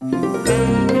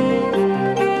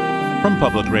From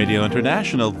Public Radio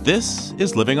International, this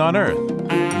is Living on Earth.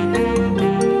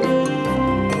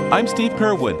 I'm Steve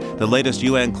Curwood. The latest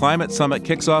UN climate summit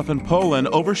kicks off in Poland,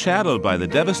 overshadowed by the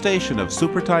devastation of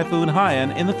Super Typhoon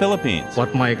Haiyan in the Philippines.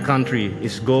 What my country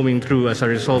is going through as a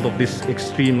result of this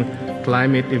extreme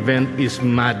climate event is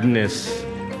madness.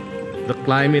 The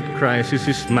climate crisis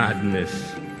is madness.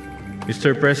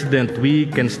 Mr. President, we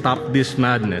can stop this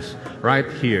madness right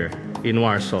here in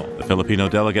Warsaw. The Filipino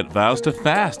delegate vows to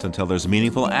fast until there's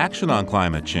meaningful action on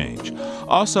climate change.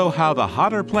 Also, how the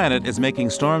hotter planet is making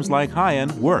storms like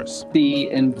Haiyan worse. The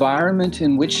environment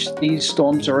in which these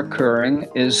storms are occurring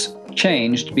is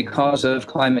changed because of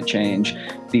climate change.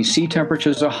 The sea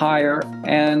temperatures are higher,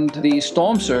 and the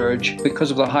storm surge, because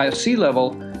of the higher sea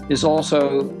level, is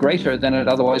also greater than it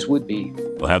otherwise would be.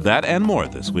 We'll have that and more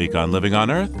this week on Living on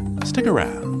Earth. Stick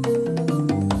around.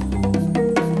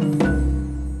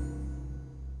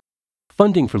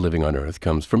 Funding for Living on Earth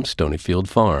comes from Stonyfield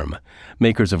Farm,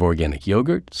 makers of organic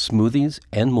yogurt, smoothies,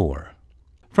 and more.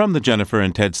 From the Jennifer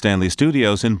and Ted Stanley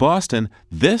studios in Boston,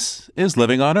 this is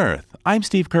Living on Earth. I'm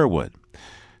Steve Curwood.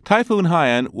 Typhoon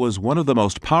Haiyan was one of the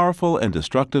most powerful and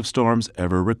destructive storms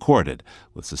ever recorded,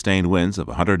 with sustained winds of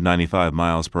 195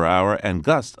 miles per hour and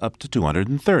gusts up to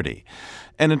 230.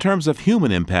 And in terms of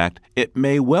human impact, it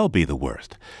may well be the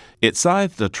worst. It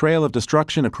scythed a trail of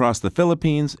destruction across the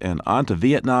Philippines and onto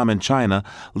Vietnam and China,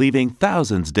 leaving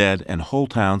thousands dead and whole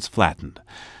towns flattened.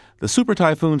 The super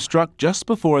typhoon struck just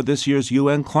before this year's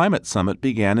UN climate summit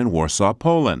began in Warsaw,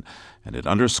 Poland, and it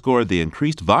underscored the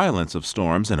increased violence of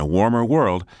storms in a warmer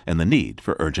world and the need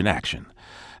for urgent action.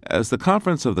 As the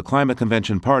conference of the Climate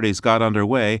Convention parties got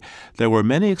underway, there were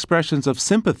many expressions of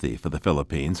sympathy for the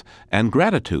Philippines and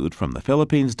gratitude from the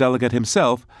Philippines delegate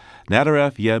himself,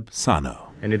 Nadaref Yeb Sano.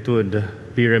 And it would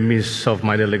be remiss of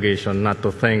my delegation not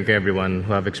to thank everyone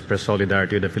who have expressed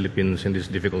solidarity with the Philippines in this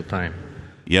difficult time.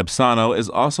 Yeb Sano is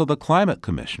also the climate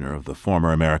commissioner of the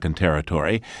former American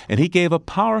territory, and he gave a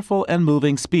powerful and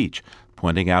moving speech,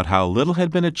 pointing out how little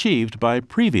had been achieved by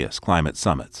previous climate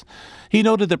summits. He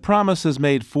noted that promises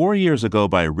made 4 years ago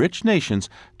by rich nations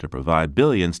to provide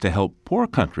billions to help poor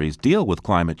countries deal with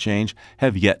climate change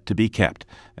have yet to be kept,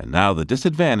 and now the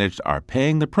disadvantaged are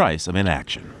paying the price of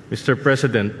inaction. Mr.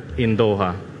 President, in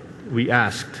Doha, we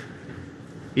asked,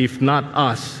 if not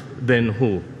us, then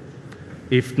who?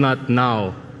 If not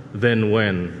now, then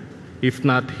when? If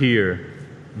not here,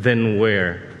 then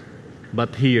where?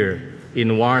 But here,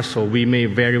 in Warsaw, we may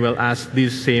very well ask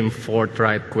these same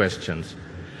forthright questions.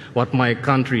 What my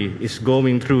country is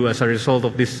going through as a result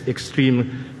of this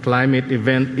extreme climate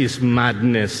event is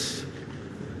madness.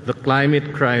 The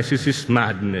climate crisis is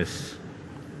madness.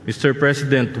 Mr.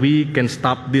 President, we can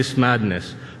stop this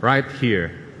madness right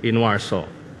here in Warsaw.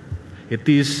 It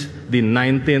is the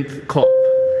 19th COP.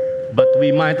 But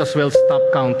we might as well stop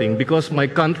counting because my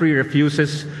country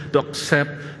refuses to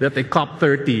accept that a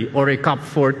COP30 or a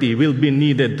COP40 will be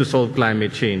needed to solve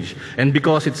climate change. And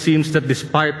because it seems that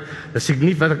despite the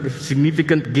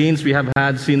significant gains we have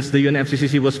had since the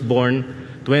UNFCCC was born,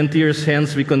 20 years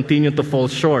hence we continue to fall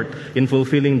short in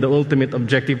fulfilling the ultimate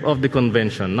objective of the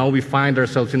convention. Now we find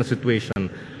ourselves in a situation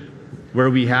where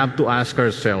we have to ask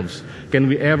ourselves, can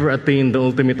we ever attain the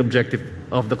ultimate objective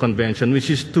of the convention, which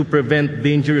is to prevent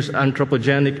dangerous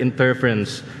anthropogenic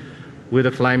interference with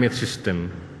the climate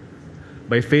system?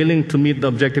 By failing to meet the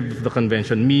objective of the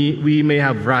convention, we may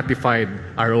have ratified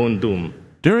our own doom.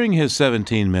 During his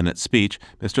 17-minute speech,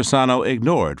 Mr. Sano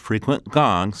ignored frequent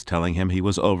gongs telling him he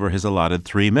was over his allotted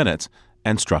 3 minutes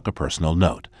and struck a personal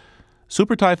note.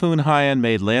 Super Typhoon Haiyan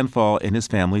made landfall in his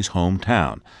family's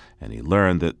hometown, and he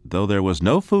learned that though there was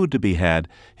no food to be had,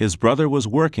 his brother was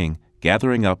working,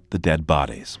 gathering up the dead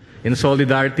bodies. In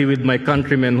solidarity with my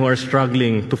countrymen who are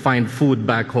struggling to find food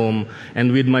back home,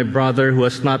 and with my brother who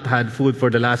has not had food for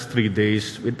the last 3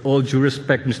 days, with all due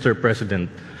respect, Mr. President,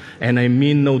 and I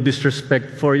mean no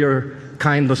disrespect for your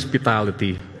kind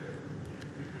hospitality,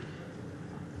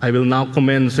 I will now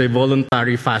commence a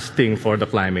voluntary fasting for the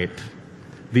climate.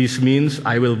 This means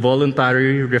I will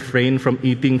voluntarily refrain from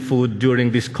eating food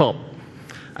during this COP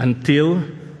until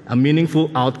a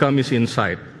meaningful outcome is in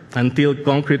sight, until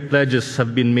concrete pledges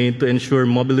have been made to ensure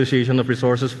mobilization of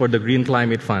resources for the Green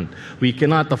Climate Fund. We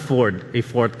cannot afford a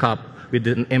fourth COP with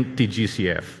an empty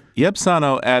GCF. Yeb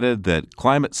Sano added that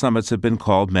climate summits have been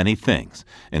called many things,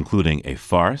 including a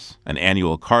farce, an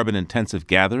annual carbon-intensive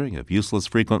gathering of useless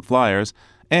frequent flyers,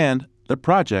 and the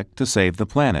project to save the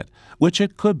planet, which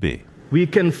it could be. We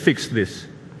can fix this.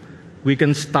 We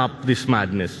can stop this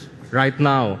madness right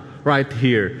now, right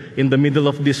here, in the middle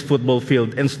of this football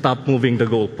field, and stop moving the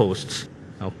goalposts.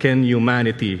 Now, can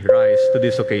humanity rise to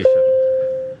this occasion?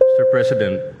 Mr.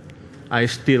 President, I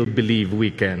still believe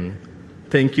we can.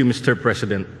 Thank you, Mr.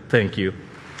 President. Thank you.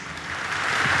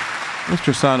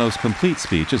 Mr. Sano's complete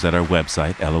speech is at our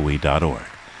website, loe.org.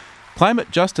 Climate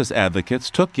justice advocates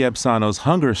took Yeb Sano's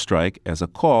hunger strike as a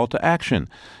call to action.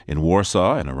 In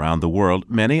Warsaw and around the world,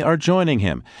 many are joining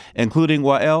him, including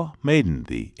Wael Maiden,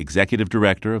 the executive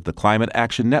director of the Climate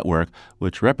Action Network,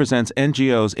 which represents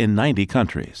NGOs in 90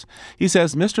 countries. He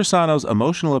says Mr. Sano's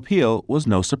emotional appeal was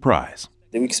no surprise.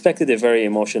 We expected a very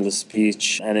emotional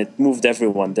speech, and it moved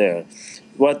everyone there.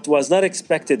 What was not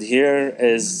expected here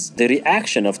is the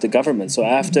reaction of the government. So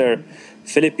after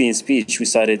Philippine speech, we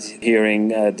started hearing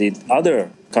the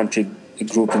other country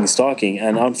groupings talking,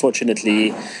 and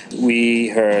unfortunately, we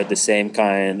heard the same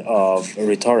kind of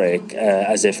rhetoric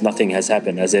as if nothing has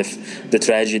happened, as if the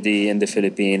tragedy in the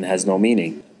Philippines has no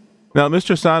meaning. Now,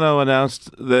 Mr. Sano announced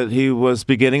that he was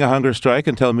beginning a hunger strike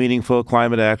until meaningful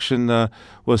climate action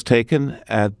was taken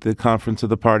at the Conference of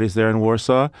the Parties there in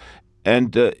Warsaw,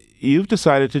 and you've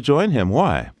decided to join him.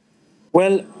 Why?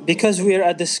 Well, because we are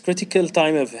at this critical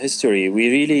time of history, we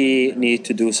really need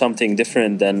to do something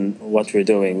different than what we're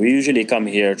doing. We usually come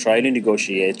here, try to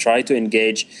negotiate, try to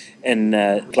engage in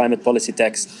climate policy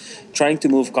text, trying to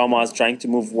move commas, trying to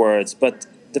move words. But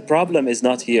the problem is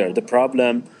not here. The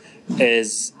problem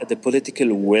is the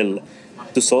political will.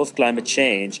 To solve climate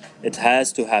change, it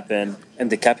has to happen in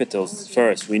the capitals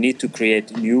first. We need to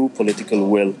create new political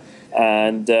will.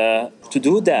 And to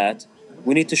do that,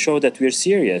 we need to show that we're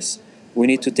serious. We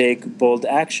need to take bold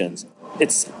actions.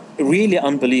 It's really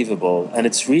unbelievable, and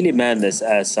it's really madness,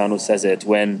 as Sano says it,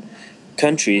 when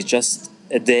countries just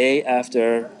a day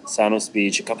after Sano's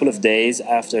speech, a couple of days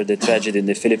after the tragedy in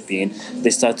the Philippines, they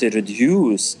start to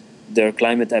reduce their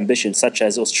climate ambitions, such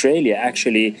as Australia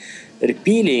actually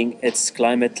repealing its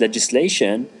climate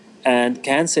legislation and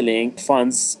canceling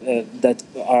funds that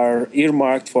are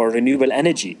earmarked for renewable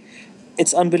energy.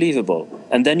 It's unbelievable.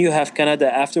 And then you have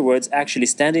Canada afterwards actually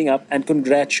standing up and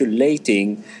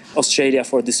congratulating Australia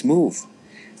for this move.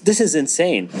 This is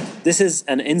insane. This is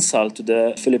an insult to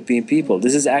the Philippine people.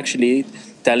 This is actually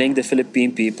telling the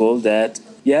Philippine people that,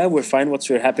 yeah, we're fine what's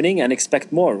happening and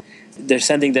expect more. They're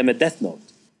sending them a death note.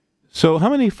 So how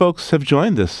many folks have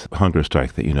joined this hunger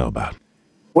strike that you know about?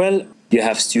 Well, you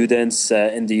have students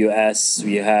in the U.S.,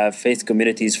 you have faith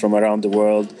communities from around the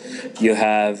world, you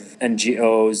have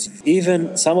NGOs,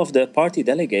 even some of the party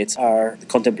delegates are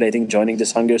contemplating joining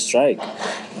this hunger strike.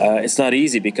 It's not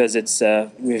easy because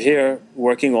we're here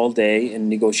working all day in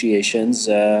negotiations,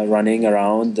 running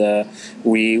around.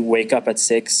 We wake up at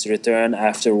 6, return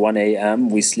after 1 a.m.,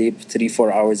 we sleep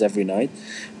 3-4 hours every night,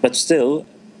 but still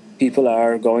people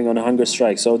are going on a hunger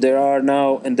strike. So there are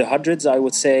now in the hundreds, I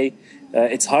would say.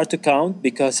 It's hard to count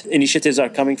because initiatives are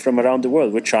coming from around the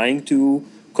world. We're trying to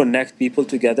connect people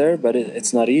together, but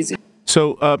it's not easy. So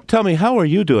tell me, how are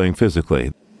you doing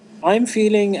physically? I'm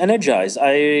feeling energized.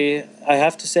 I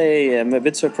have to say I'm a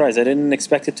bit surprised. I didn't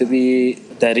expect it to be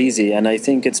that easy. And I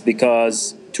think it's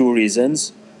because 2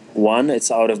 reasons. One,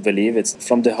 it's out of belief. It's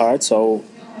from the heart. So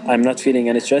I'm not feeling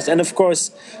any stress. And of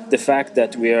course, the fact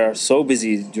that we are so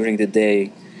busy during the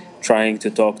day trying to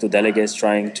talk to delegates,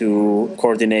 trying to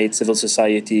coordinate civil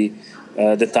society.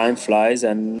 The time flies,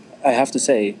 and I have to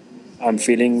say, I'm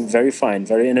feeling very fine,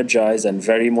 very energized, and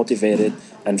very motivated,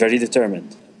 and very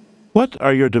determined. What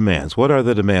are your demands? What are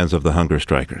the demands of the hunger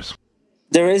strikers?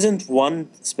 There isn't one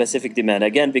specific demand,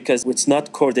 again, because it's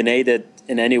not coordinated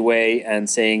in any way and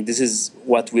saying this is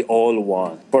what we all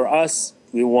want. For us,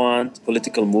 we want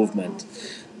political movement.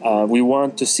 We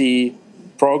want to see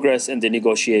progress in the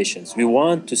negotiations. We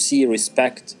want to see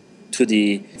respect to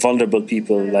the vulnerable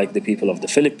people like the people of the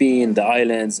Philippines, the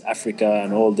islands, Africa,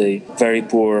 and all the very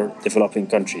poor developing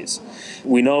countries.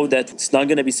 We know that it's not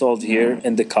going to be solved here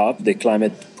in the COP, the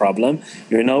climate problem.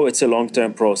 You know it's a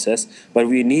long-term process, but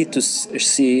we need to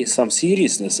see some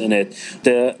seriousness in it.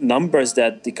 The numbers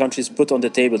that the countries put on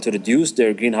the table to reduce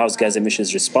their greenhouse gas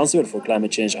emissions responsible for climate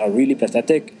change are really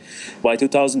pathetic. By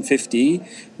 2050,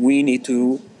 we need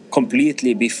to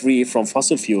completely be free from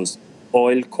fossil fuels,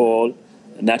 oil, coal,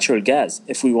 natural gas,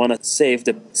 if we want to save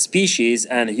the species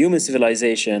and human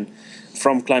civilization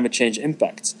from climate change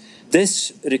impacts.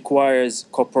 This requires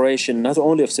cooperation not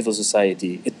only of civil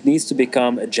society, it needs to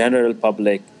become a general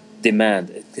public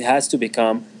demand. It has to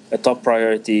become a top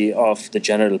priority of the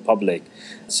general public.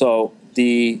 So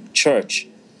the church,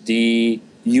 the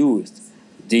youth,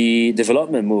 the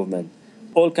development movement,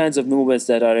 all kinds of movements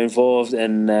that are involved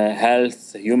in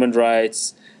health, human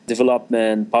rights,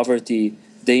 development, poverty,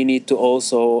 they need to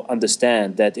also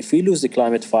understand that if we lose the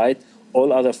climate fight,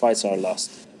 all other fights are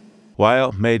lost.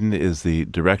 Wael Maiden is the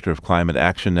director of Climate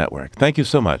Action Network. Thank you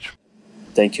so much.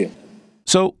 Thank you.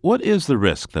 So, what is the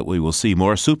risk that we will see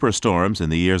more superstorms in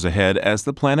the years ahead as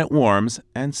the planet warms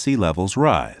and sea levels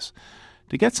rise?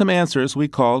 To get some answers, we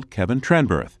called Kevin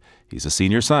Trenberth. He's a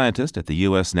senior scientist at the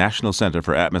U.S. National Center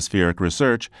for Atmospheric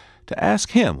Research to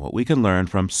ask him what we can learn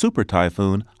from Super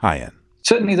Typhoon Haiyan.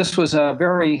 Certainly, this was a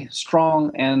very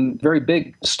strong and very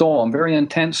big storm, very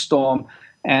intense storm.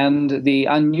 And the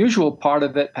unusual part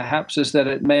of it, perhaps, is that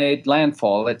it made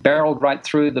landfall. It barreled right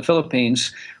through the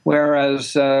Philippines,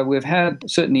 whereas we've had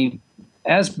certainly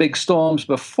as big storms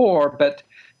before, but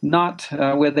not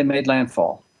where they made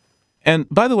landfall. And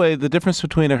by the way, the difference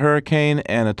between a hurricane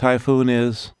and a typhoon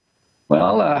is?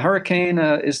 Well, a hurricane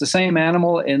is the same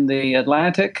animal in the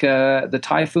Atlantic. The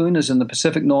typhoon is in the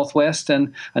Pacific Northwest,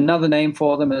 and another name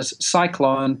for them is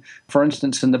cyclone, for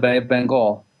instance, in the Bay of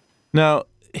Bengal. Now,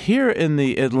 here in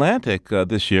the Atlantic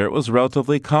this year, it was a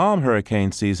relatively calm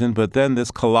hurricane season, but then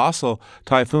this colossal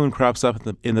typhoon crops up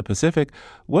in the Pacific.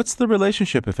 What's the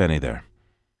relationship, if any, there?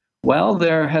 Well,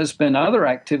 there has been other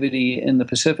activity in the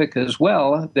Pacific as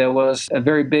well. There was a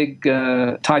very big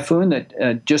typhoon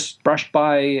that just brushed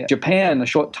by Japan a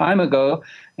short time ago.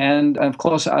 And, of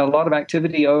course, a lot of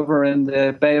activity over in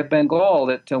the Bay of Bengal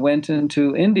that went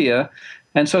into India.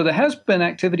 And so there has been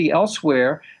activity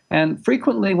elsewhere. And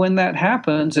frequently when that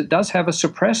happens, it does have a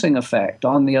suppressing effect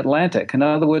on the Atlantic. In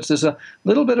other words, there's a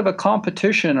little bit of a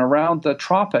competition around the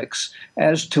tropics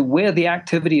as to where the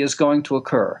activity is going to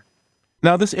occur.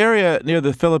 Now, this area near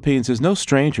the Philippines is no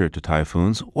stranger to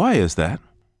typhoons. Why is that?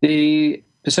 The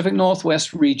Pacific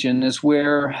Northwest region is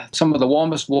where some of the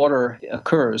warmest water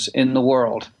occurs in the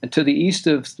world. And to the east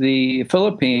of the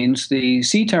Philippines, the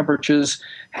sea temperatures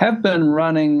have been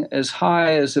running as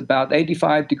high as about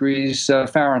 85 degrees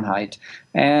Fahrenheit.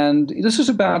 And this is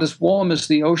about as warm as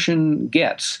the ocean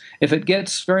gets. If it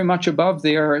gets very much above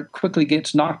there, it quickly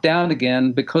gets knocked down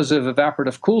again because of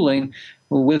evaporative cooling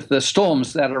with the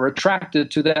storms that are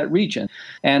attracted to that region.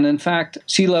 And in fact,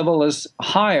 sea level is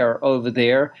higher over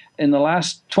there. In the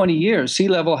last 20 years, sea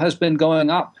level has been going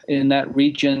up in that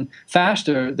region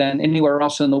faster than anywhere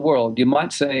else in the world. You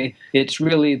might say it's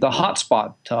really the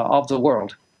hotspot of the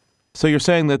world. So you're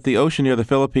saying that the ocean near the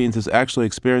Philippines is actually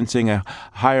experiencing a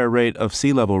higher rate of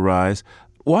sea level rise.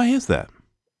 Why is that?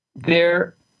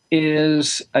 There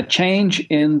is a change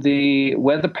in the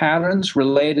weather patterns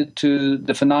related to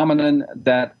the phenomenon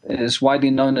that is widely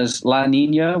known as La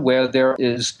Nina, where there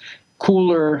is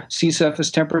cooler sea surface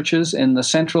temperatures in the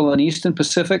central and eastern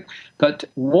Pacific, but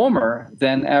warmer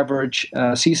than average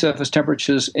sea surface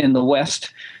temperatures in the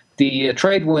west. The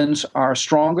trade winds are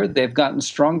stronger. They've gotten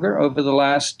stronger over the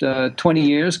last 20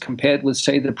 years compared with,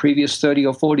 say, the previous 30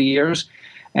 or 40 years.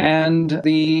 And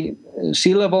the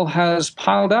sea level has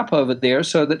piled up over there,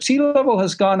 so that sea level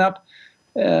has gone up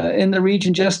in the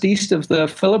region just east of the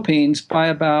Philippines by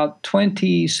about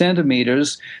 20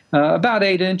 centimeters, about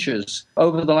 8 inches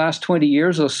over the last 20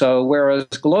 years or so, whereas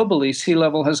globally sea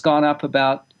level has gone up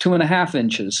about 2.5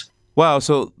 inches. Wow,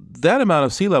 so that amount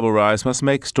of sea level rise must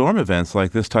make storm events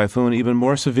like this typhoon even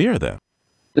more severe then.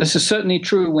 This is certainly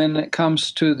true when it comes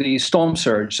to the storm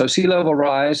surge. So sea level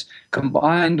rise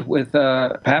combined with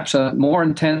perhaps a more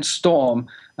intense storm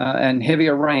and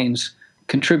heavier rains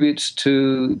contributes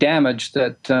to damage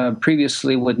that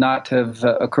previously would not have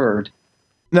occurred.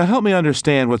 Now help me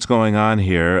understand what's going on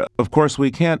here. Of course, we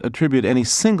can't attribute any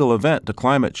single event to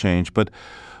climate change, but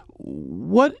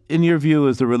what, in your view,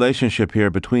 is the relationship here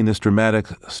between this dramatic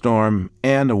storm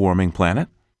and a warming planet?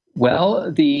 Well,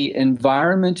 the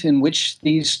environment in which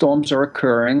these storms are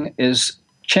occurring is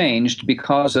changed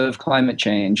because of climate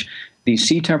change. The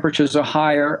sea temperatures are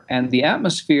higher, and the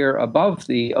atmosphere above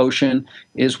the ocean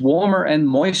is warmer and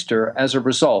moister as a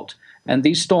result. And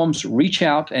these storms reach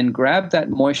out and grab that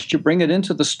moisture, bring it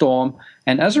into the storm,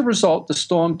 and as a result, the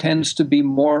storm tends to be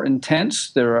more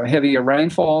intense. There are heavier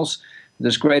rainfalls.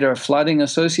 There's greater flooding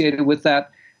associated with that.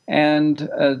 And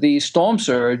the storm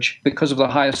surge, because of the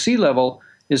higher sea level,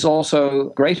 is also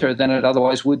greater than it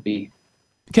otherwise would be.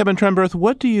 Kevin Trenberth,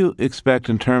 what do you expect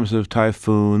in terms of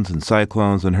typhoons and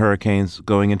cyclones and hurricanes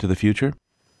going into the future?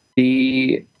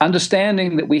 The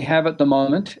understanding that we have at the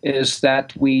moment is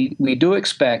that we do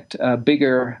expect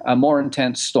bigger, more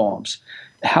intense storms.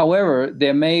 However,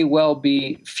 there may well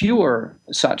be fewer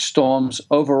such storms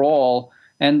overall.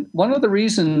 And one of the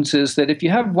reasons is that if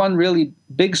you have one really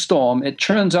big storm, it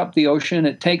churns up the ocean,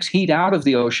 it takes heat out of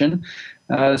the ocean,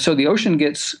 so the ocean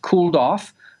gets cooled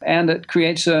off, and it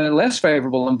creates a less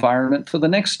favorable environment for the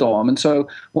next storm. And so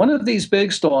one of these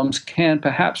big storms can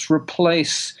perhaps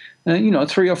replace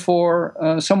 3 or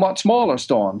 4 somewhat smaller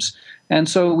storms. And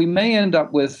so we may end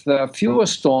up with fewer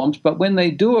storms, but when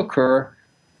they do occur,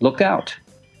 look out.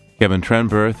 Kevin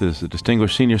Trenberth is a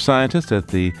distinguished senior scientist at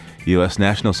the U.S.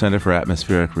 National Center for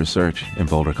Atmospheric Research in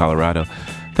Boulder, Colorado.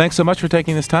 Thanks so much for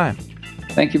taking this time.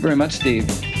 Thank you very much, Steve.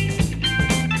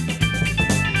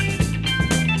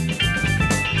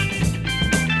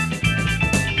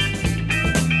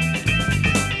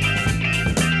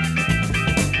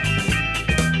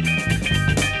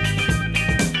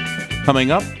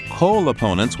 Coming up, coal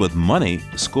opponents with money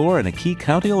score in a key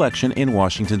county election in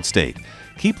Washington state.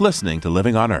 Keep listening to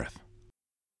Living on Earth.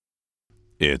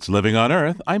 It's Living on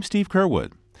Earth. I'm Steve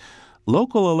Kerwood.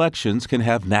 Local elections can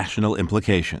have national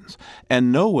implications,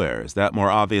 and nowhere is that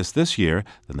more obvious this year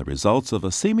than the results of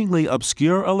a seemingly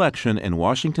obscure election in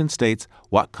Washington state's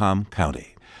Whatcom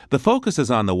County. The focus is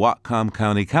on the Whatcom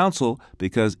County Council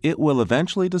because it will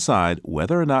eventually decide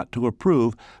whether or not to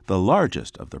approve the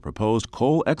largest of the proposed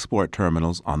coal export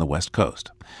terminals on the West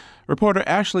Coast. Reporter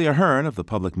Ashley Ahern of the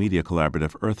public media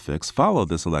collaborative EarthFix followed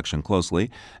this election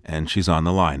closely, and she's on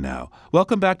the line now.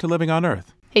 Welcome back to Living on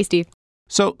Earth. Hey, Steve.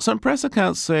 So, some press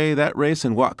accounts say that race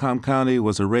in Whatcom County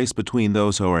was a race between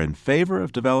those who are in favor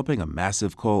of developing a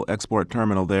massive coal export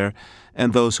terminal there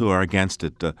and those who are against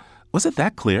it. Was it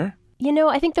that clear? You know,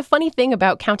 I think the funny thing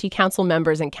about county council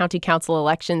members and county council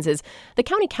elections is the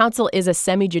county council is a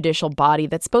semi-judicial body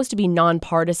that's supposed to be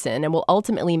nonpartisan and will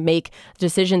ultimately make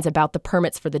decisions about the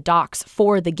permits for the docks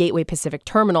for the Gateway Pacific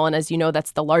Terminal. And as you know,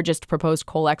 that's the largest proposed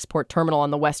coal export terminal on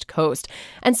the West Coast.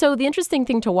 And so the interesting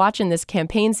thing to watch in this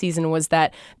campaign season was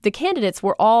that the candidates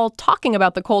were all talking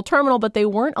about the coal terminal, but they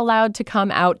weren't allowed to come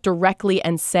out directly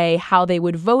and say how they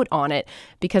would vote on it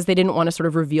because they didn't want to sort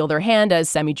of reveal their hand as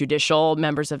semi-judicial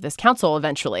members of this council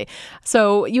eventually.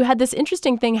 So you had this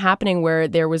interesting thing happening where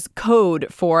there was code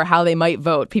for how they might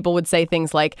vote. People would say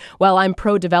things like, well, I'm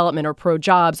pro-development or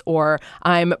pro-jobs, or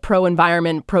I'm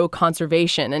pro-environment,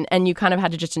 pro-conservation. And you kind of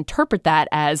had to just interpret that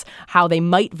as how they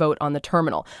might vote on the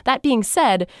terminal. That being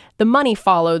said, the money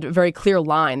followed a very clear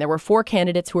line. There were 4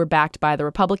 candidates who were backed by the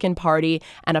Republican Party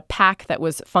and a PAC that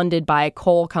was funded by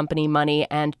coal company money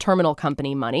and terminal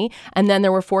company money. And then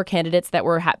there were 4 candidates that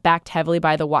were backed heavily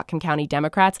by the Whatcom County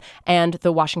Democrats and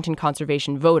the Washington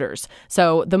Conservation voters.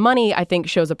 So the money, I think,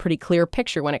 shows a pretty clear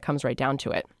picture when it comes right down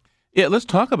to it. Yeah, let's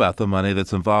talk about the money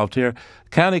that's involved here.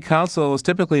 County council is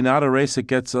typically not a race that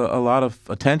gets a lot of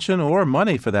attention or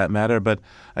money for that matter, but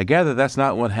I gather that's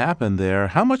not what happened there.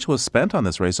 How much was spent on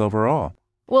this race overall?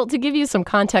 Well, to give you some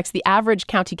context, the average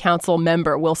county council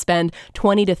member will spend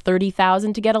 $20,000 to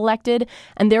 $30,000 to get elected,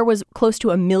 and there was close to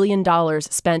 $1 million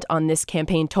spent on this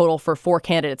campaign total for 4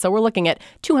 candidates. So we're looking at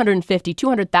 $250,000,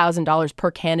 $200,000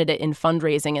 per candidate in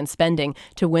fundraising and spending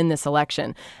to win this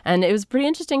election. And it was pretty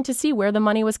interesting to see where the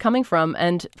money was coming from.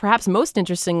 And perhaps most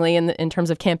interestingly, in terms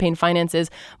of campaign finances,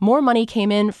 more money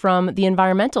came in from the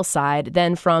environmental side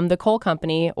than from the coal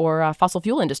company or fossil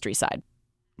fuel industry side.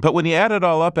 But when you add it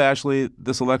all up, Ashley,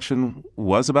 this election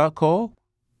was about coal?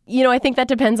 You know, I think that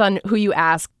depends on who you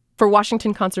ask. For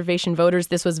Washington Conservation voters,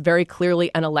 this was very clearly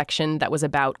an election that was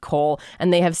about coal.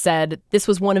 And they have said this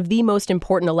was one of the most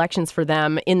important elections for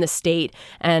them in the state.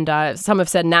 And some have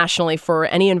said nationally for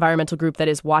any environmental group that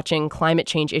is watching climate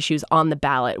change issues on the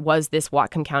ballot was this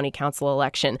Whatcom County Council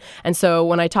election. And so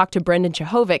when I talked to Brendan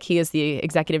Chehovic, he is the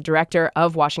executive director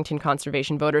of Washington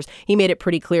Conservation voters, he made it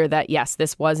pretty clear that, yes,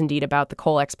 this was indeed about the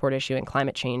coal export issue and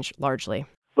climate change largely.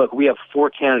 Look, we have 4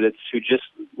 candidates who just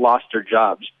lost their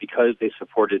jobs because they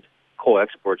supported coal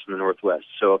exports in the Northwest.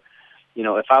 So, you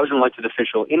know, if I was an elected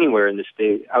official anywhere in the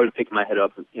state, I would pick my head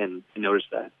up and notice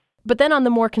that. But then on the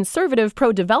more conservative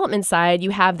pro-development side, you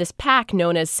have this PAC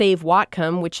known as Save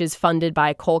Whatcom, which is funded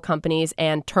by coal companies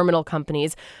and terminal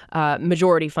companies.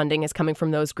 Majority funding is coming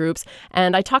from those groups.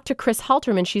 And I talked to Chris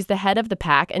Halterman. She's the head of the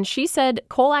PAC, and she said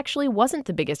coal actually wasn't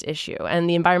the biggest issue, and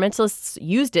the environmentalists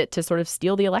used it to sort of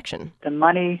steal the election. The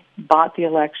money bought the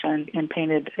election and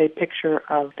painted a picture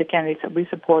of the candidates that we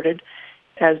supported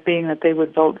as being that they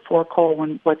would vote for coal,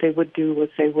 when what they would do was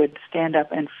they would stand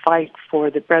up and fight for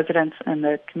the residents and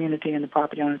the community and the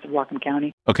property owners of Whatcom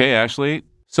County. Okay, Ashley,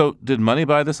 so did money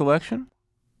buy this election?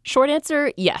 Short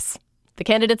answer, yes. The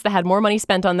candidates that had more money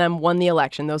spent on them won the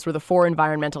election. Those were the 4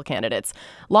 environmental candidates.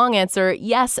 Long answer,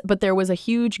 yes, but there was a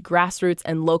huge grassroots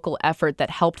and local effort that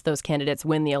helped those candidates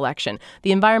win the election.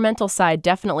 The environmental side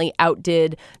definitely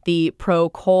outdid the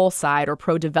pro-coal side or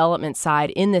pro-development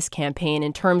side in this campaign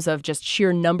in terms of just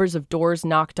sheer numbers of doors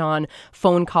knocked on,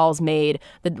 phone calls made.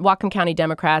 The Whatcom County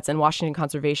Democrats and Washington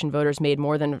Conservation voters made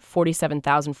more than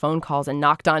 47,000 phone calls and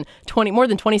knocked on more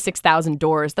than 26,000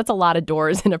 doors. That's a lot of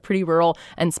doors in a pretty rural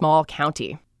and small county.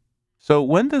 So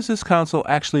when does this council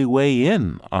actually weigh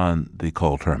in on the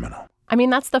coal terminal? I mean,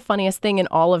 that's the funniest thing in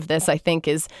all of this, I think,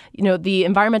 is, the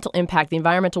environmental impact, the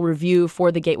environmental review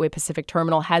for the Gateway Pacific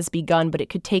Terminal has begun, but it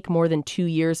could take more than 2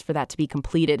 years for that to be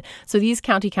completed. So these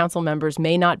county council members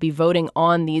may not be voting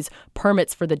on these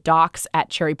permits for the docks at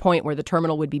Cherry Point, where the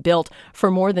terminal would be built, for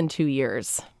more than 2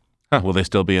 years. Will they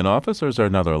still be in office, or is there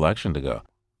another election to go?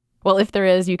 Well, if there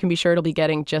is, you can be sure it'll be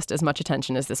getting just as much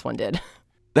attention as this one did.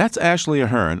 That's Ashley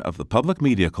Ahern of the public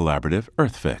media collaborative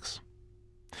EarthFix.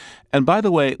 And by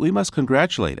the way, we must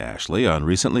congratulate Ashley on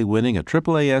recently winning a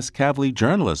AAAS Kavli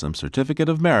Journalism Certificate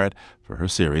of Merit for her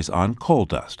series on coal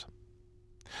dust.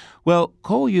 Well,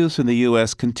 coal use in the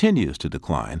U.S. continues to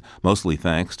decline, mostly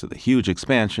thanks to the huge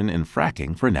expansion in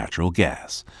fracking for natural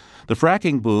gas. The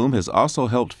fracking boom has also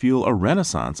helped fuel a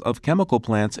renaissance of chemical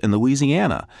plants in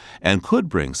Louisiana and could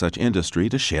bring such industry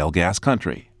to shale gas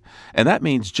country. And that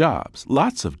means jobs,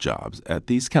 lots of jobs, at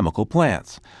these chemical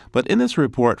plants. But in this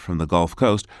report from the Gulf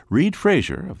Coast, Reed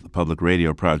Frazier of the public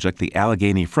radio project The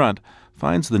Allegheny Front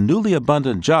finds the newly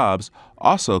abundant jobs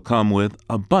also come with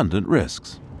abundant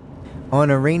risks. On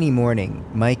a rainy morning,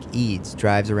 Mike Eads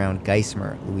drives around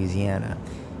Geismar, Louisiana.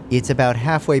 It's about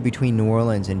halfway between New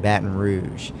Orleans and Baton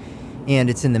Rouge, and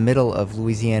it's in the middle of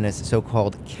Louisiana's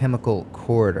so-called chemical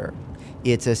corridor.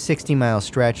 It's a 60-mile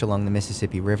stretch along the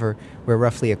Mississippi River where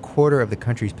roughly a quarter of the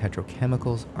country's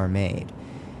petrochemicals are made.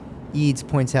 Eads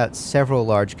points out several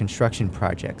large construction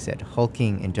projects at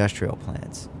hulking industrial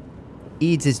plants.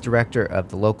 Eads is director of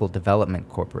the local development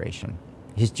corporation.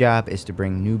 His job is to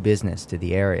bring new business to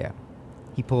the area.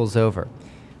 He pulls over.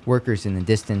 Workers in the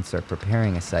distance are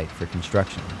preparing a site for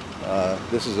construction.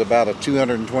 This is about a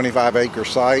 225-acre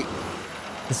site.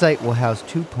 The site will house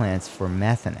 2 plants for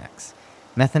Methanex.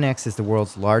 Methanex is the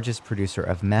world's largest producer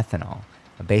of methanol,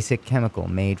 a basic chemical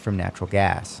made from natural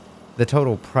gas. The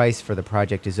total price for the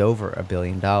project is over $1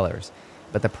 billion,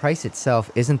 but the price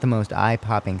itself isn't the most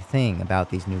eye-popping thing about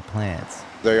these new plants.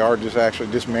 They are just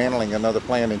actually dismantling another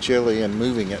plant in Chile and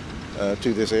moving it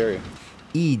to this area.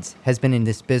 Eads has been in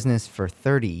this business for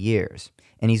 30 years,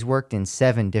 and he's worked in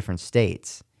 7 different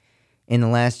states. In the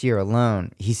last year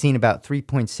alone, he's seen about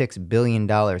 $3.6 billion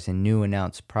in new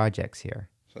announced projects here.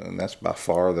 And that's by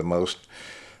far the most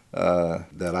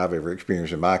that I've ever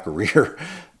experienced in my career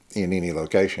in any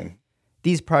location.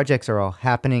 These projects are all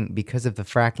happening because of the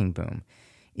fracking boom.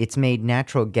 It's made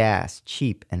natural gas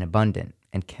cheap and abundant,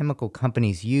 and chemical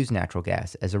companies use natural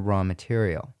gas as a raw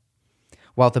material.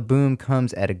 While the boom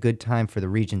comes at a good time for the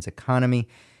region's economy,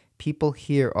 people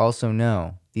here also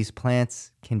know these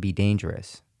plants can be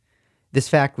dangerous. This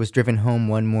fact was driven home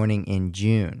one morning in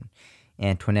June.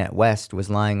 Antoinette West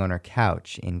was lying on her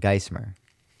couch in Geismar.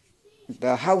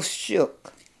 The house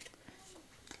shook,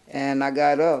 and I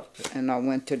got up, and I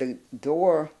went to the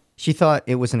door. She thought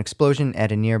it was an explosion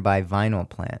at a nearby vinyl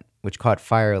plant, which caught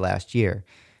fire last year,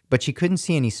 but she couldn't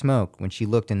see any smoke when she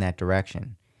looked in that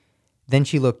direction. Then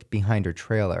she looked behind her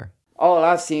trailer. All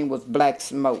I seen was black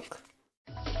smoke.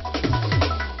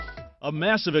 A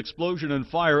massive explosion and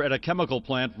fire at a chemical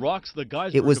plant rocks the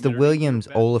Geismar. It was the Williams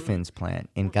Olefins plant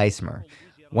in Geismar.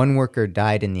 One worker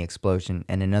died in the explosion,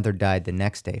 and another died the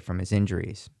next day from his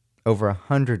injuries. Over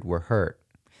 100 were hurt.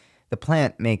 The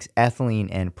plant makes ethylene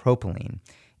and propylene.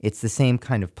 It's the same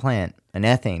kind of plant, an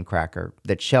ethane cracker,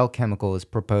 that Shell Chemical is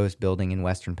proposed building in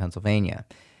western Pennsylvania.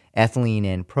 Ethylene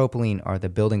and propylene are the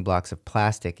building blocks of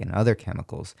plastic and other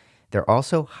chemicals. They're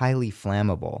also highly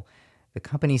flammable. The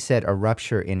company said a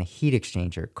rupture in a heat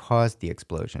exchanger caused the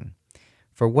explosion.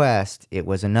 For West, it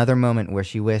was another moment where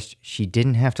she wished she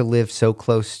didn't have to live so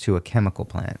close to a chemical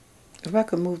plant. If I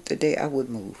could move today, I would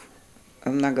move.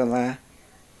 I'm not gonna lie.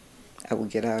 I would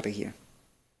get out of here.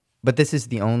 But this is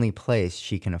the only place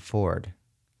she can afford.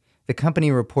 The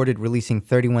company reported releasing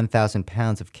 31,000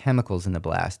 pounds of chemicals in the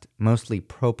blast, mostly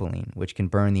propylene, which can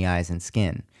burn the eyes and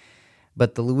skin.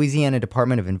 But the Louisiana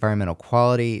Department of Environmental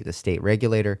Quality, the state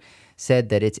regulator, said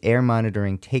that its air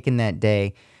monitoring taken that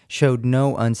day showed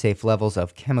no unsafe levels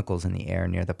of chemicals in the air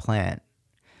near the plant.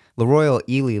 LaRoyal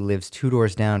Ely lives 2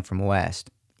 doors down from West.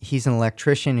 He's an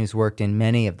electrician who's worked in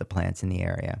many of the plants in the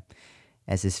area.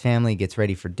 As his family gets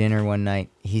ready for dinner one night,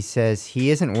 he says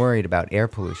he isn't worried about air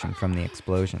pollution from the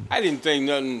explosion. I didn't think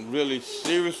nothing really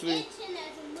seriously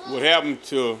would happen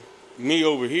to me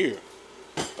over here.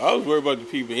 I was worried about the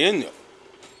people in there.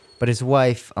 But his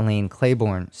wife, Elaine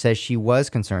Claiborne, says she was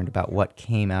concerned about what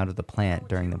came out of the plant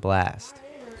during the blast.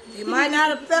 It might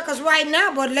not affect us right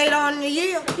now, but later on in the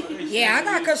year, yeah, I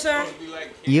got concern.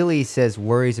 Ely says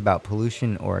worries about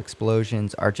pollution or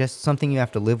explosions are just something you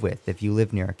have to live with if you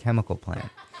live near a chemical plant.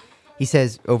 He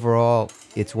says overall,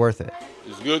 it's worth it.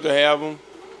 It's good to have them,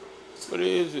 but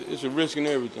it's a risk in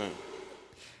everything.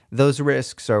 Those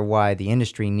risks are why the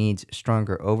industry needs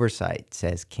stronger oversight,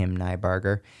 says Kim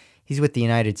Nybarger. He's with the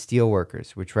United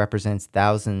Steelworkers, which represents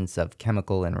thousands of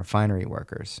chemical and refinery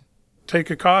workers. Take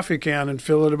a coffee can and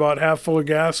fill it about half full of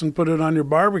gas and put it on your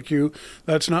barbecue.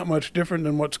 That's not much different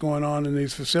than what's going on in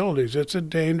these facilities. It's a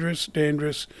dangerous,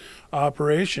 dangerous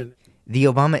operation. The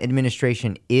Obama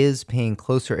administration is paying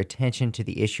closer attention to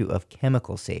the issue of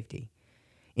chemical safety.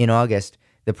 In August,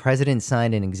 the president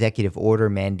signed an executive order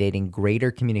mandating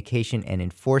greater communication and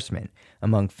enforcement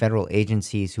among federal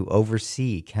agencies who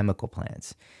oversee chemical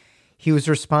plants. He was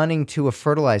responding to a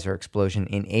fertilizer explosion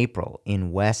in April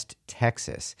in West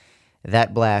Texas.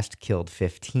 That blast killed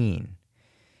 15.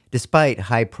 Despite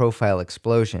high-profile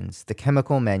explosions, the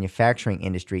chemical manufacturing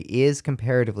industry is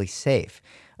comparatively safe,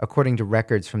 according to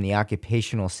records from the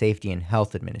Occupational Safety and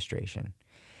Health Administration.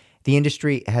 The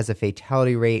industry has a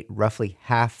fatality rate roughly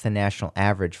half the national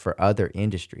average for other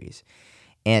industries,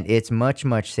 and it's much,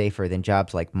 much safer than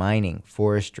jobs like mining,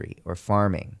 forestry, or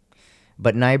farming.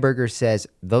 But Nyberger says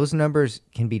those numbers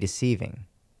can be deceiving.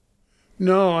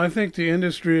 No, I think the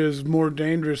industry is more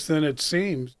dangerous than it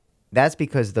seems. That's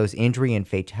because those injury and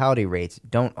fatality rates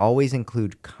don't always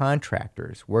include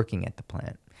contractors working at the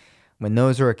plant. When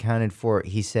those are accounted for,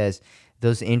 he says,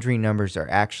 those injury numbers are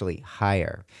actually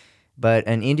higher. But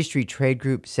an industry trade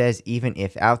group says even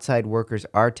if outside workers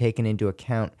are taken into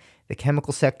account, the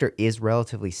chemical sector is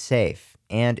relatively safe,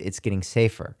 and it's getting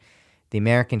safer. The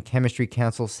American Chemistry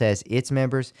Council says its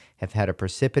members have had a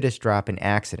precipitous drop in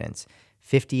accidents,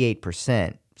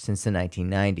 58% since the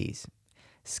 1990s.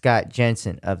 Scott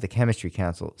Jensen of the Chemistry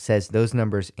Council says those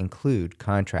numbers include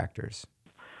contractors.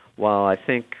 While I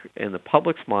think in the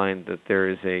public's mind that there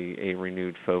is a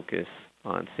renewed focus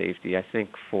on safety, I think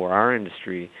for our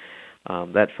industry,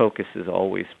 that focus has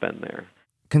always been there.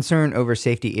 Concern over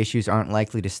safety issues aren't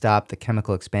likely to stop the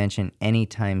chemical expansion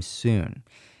anytime soon.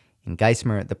 In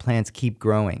Geismar, the plants keep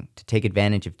growing to take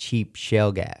advantage of cheap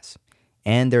shale gas.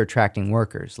 And they're attracting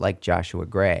workers like Joshua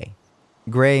Gray.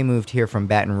 Gray moved here from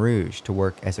Baton Rouge to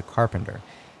work as a carpenter.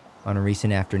 On a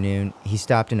recent afternoon, he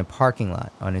stopped in a parking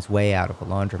lot on his way out of a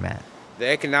laundromat. The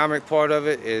economic part of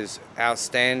it is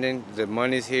outstanding. The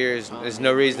money's here. There's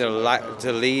no reason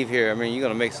to leave here. I mean, you're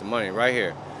going to make some money right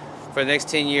here. For the next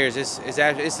 10 years,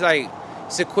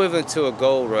 it's equivalent to a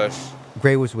gold rush.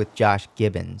 Gray was with Josh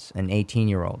Gibbons, an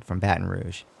 18-year-old from Baton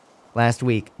Rouge. Last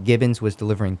week, Gibbons was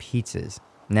delivering pizzas.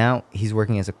 Now he's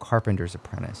working as a carpenter's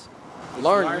apprentice.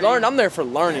 Learn. I'm there for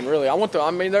learning, really. I'm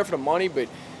there for the money, but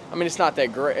it's not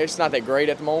that great. It's not that great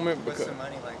at the moment. What's the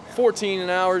money like now? 14 an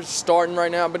hour starting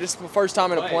right now, but it's the first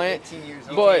time in a plant. 18 years,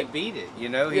 you can't beat it. You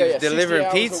know, he was delivering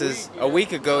pizzas a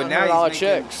week ago, and now he's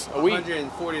making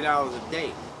 $140 a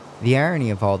day. The irony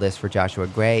of all this for Joshua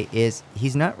Gray is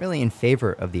he's not really in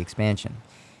favor of the expansion.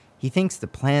 He thinks the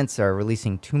plants are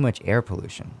releasing too much air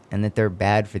pollution and that they're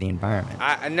bad for the environment.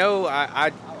 I know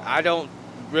I don't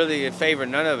really in favor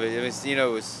none of it.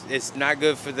 It's not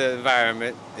good for the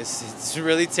environment. It's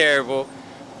really terrible.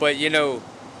 But,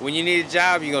 when you need a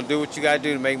job, you're going to do what you got to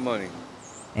do to make money.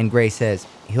 And Gray says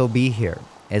he'll be here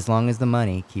as long as the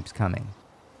money keeps coming.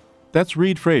 That's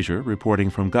Reed Frazier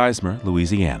reporting from Geismar,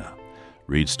 Louisiana.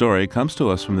 Reed's story comes to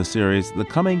us from the series The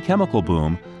Coming Chemical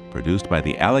Boom, produced by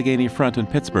the Allegheny Front in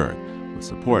Pittsburgh, with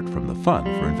support from the Fund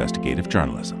for Investigative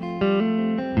Journalism.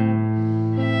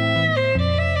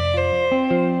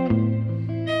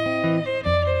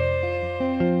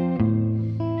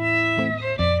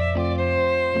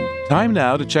 Time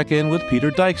now to check in with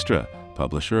Peter Dykstra,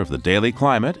 publisher of the Daily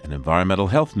Climate and Environmental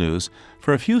Health News,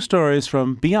 for a few stories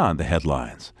from beyond the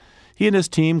headlines. He and his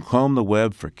team comb the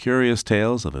web for curious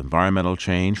tales of environmental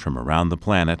change from around the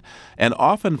planet and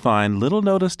often find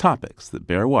little-noticed topics that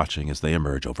bear watching as they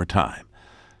emerge over time.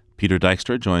 Peter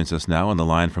Dykstra joins us now on the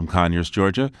line from Conyers,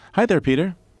 Georgia. Hi there,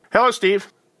 Peter. Hello,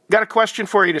 Steve. Got a question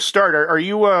for you to start. Are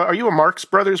you a Marx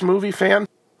Brothers movie fan?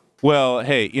 Well,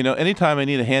 hey, anytime I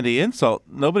need a handy insult,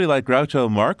 nobody like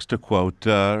Groucho Marx to quote,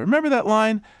 remember that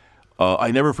line? I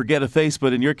never forget a face,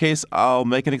 but in your case, I'll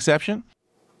make an exception?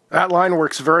 That line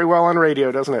works very well on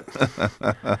radio, doesn't it?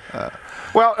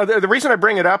 Well, the reason I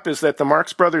bring it up is that the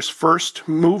Marx Brothers' first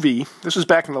movie, this was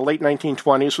back in the late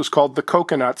 1920s, was called The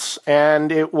Coconuts, and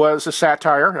it was a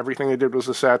satire, everything they did was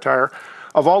a satire,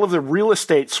 of all of the real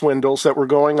estate swindles that were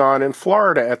going on in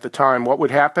Florida at the time. What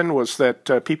would happen was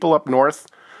that people up north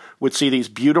would see these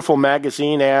beautiful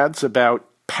magazine ads about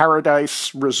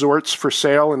paradise resorts for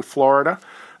sale in Florida.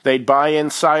 They'd buy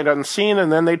in sight unseen,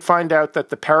 and then they'd find out that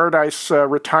the paradise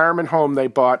retirement home they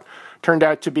bought turned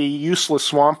out to be useless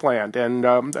swampland, and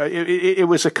it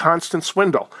was a constant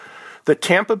swindle. The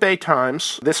Tampa Bay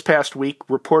Times this past week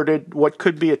reported what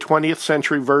could be a 20th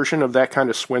century version of that kind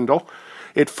of swindle.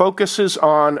 It focuses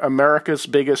on America's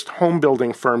biggest home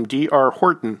building firm, D.R.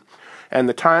 Horton. And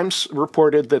the Times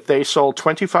reported that they sold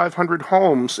 2,500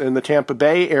 homes in the Tampa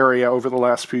Bay area over the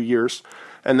last few years,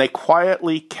 and they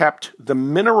quietly kept the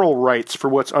mineral rights for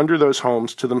what's under those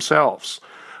homes to themselves.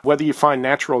 Whether you find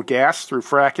natural gas through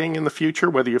fracking in the future,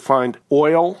 whether you find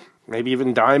oil, maybe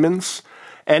even diamonds,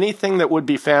 anything that would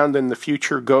be found in the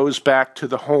future goes back to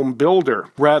the home builder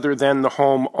rather than the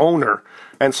home owner.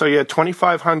 And so you had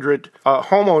 2,500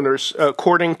 homeowners,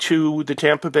 according to the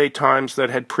Tampa Bay Times, that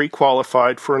had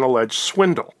pre-qualified for an alleged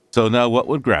swindle. So now what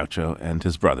would Groucho and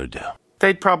his brother do?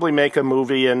 They'd probably make a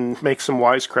movie and make some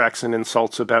wisecracks and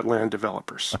insults about land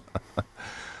developers.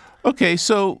 Okay,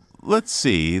 so let's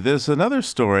see. There's another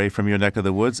story from your neck of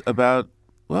the woods about,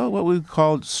 well, what we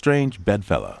call strange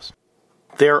bedfellows.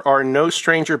 There are no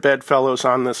stranger bedfellows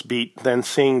on this beat than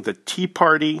seeing the Tea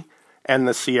Party and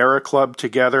the Sierra Club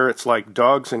together. It's like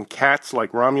dogs and cats,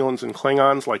 like Romulans and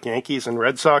Klingons, like Yankees and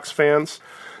Red Sox fans.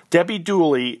 Debbie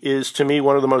Dooley is, to me,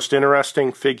 one of the most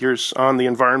interesting figures on the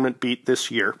environment beat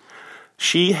this year.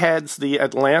 She heads the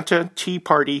Atlanta Tea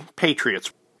Party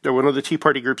Patriots. They're one of the Tea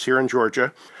Party groups here in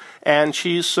Georgia. And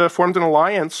she's formed an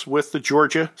alliance with the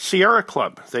Georgia Sierra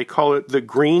Club. They call it the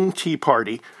Green Tea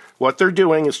Party. What they're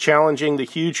doing is challenging the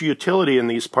huge utility in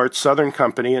these parts, Southern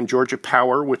Company and Georgia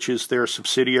Power, which is their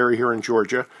subsidiary here in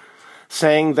Georgia,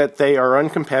 saying that they are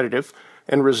uncompetitive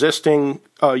and resisting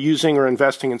using or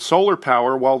investing in solar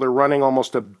power while they're running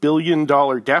almost $1 billion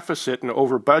deficit and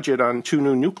over budget on 2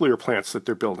 new nuclear plants that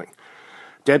they're building.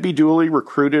 Debbie Dooley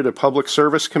recruited a public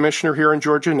service commissioner here in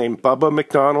Georgia named Bubba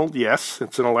McDonald. Yes,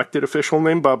 it's an elected official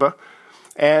named Bubba.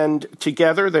 And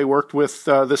together they worked with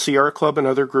the Sierra Club and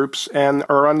other groups and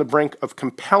are on the brink of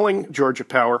compelling Georgia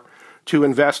Power to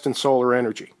invest in solar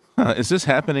energy. Is this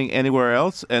happening anywhere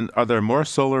else? And are there more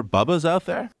solar Bubbas out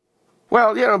there?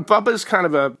 Well, Bubba is kind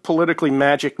of a politically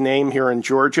magic name here in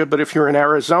Georgia, but if you're in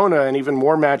Arizona, an even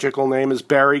more magical name is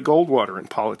Barry Goldwater in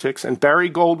politics. And Barry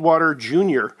Goldwater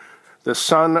Jr., the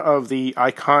son of the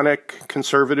iconic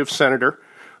conservative senator,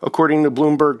 according to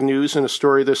Bloomberg News in a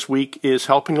story this week, is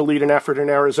helping to lead an effort in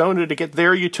Arizona to get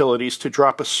their utilities to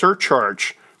drop a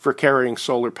surcharge for carrying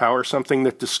solar power, something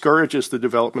that discourages the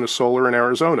development of solar in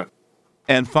Arizona.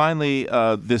 And finally,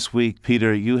 this week,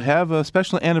 Peter, you have a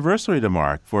special anniversary to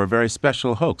mark for a very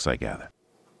special hoax, I gather.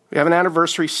 We have an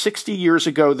anniversary. 60 years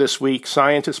ago this week,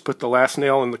 scientists put the last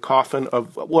nail in the coffin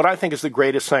of what I think is the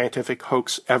greatest scientific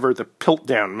hoax ever, the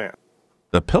Piltdown Man.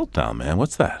 The Piltdown Man?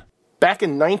 What's that? Back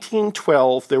in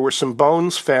 1912, there were some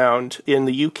bones found in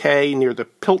the UK near the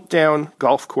Piltdown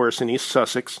golf course in East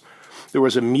Sussex. There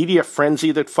was a media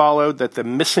frenzy that followed that the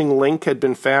missing link had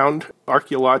been found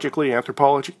archaeologically,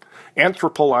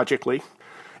 anthropologically.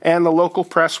 And the local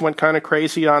press went kind of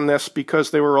crazy on this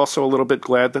because they were also a little bit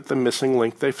glad that the missing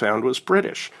link they found was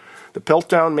British. The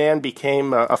Piltdown Man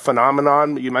became a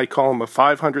phenomenon. You might call him a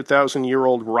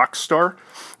 500,000-year-old rock star.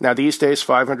 Now, these days,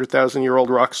 500,000-year-old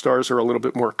rock stars are a little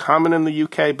bit more common in the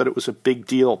UK, but it was a big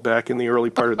deal back in the early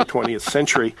part of the 20th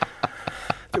century.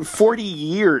 40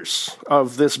 years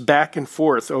of this back and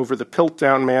forth over the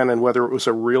Piltdown Man and whether it was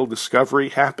a real discovery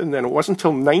happened, and it wasn't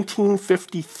until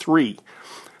 1953,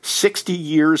 60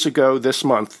 years ago this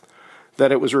month,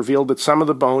 that it was revealed that some of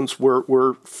the bones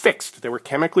were fixed. They were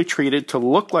chemically treated to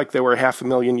look like they were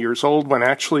 500,000 years old, when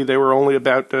actually they were only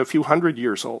about a few hundred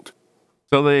years old.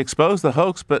 So they exposed the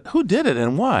hoax, but who did it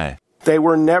and why? They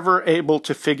were never able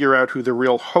to figure out who the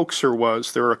real hoaxer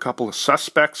was. There were a couple of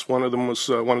suspects. One of them was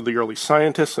one of the early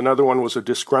scientists. Another one was a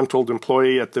disgruntled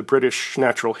employee at the British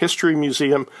Natural History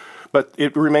Museum. But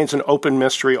it remains an open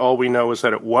mystery. All we know is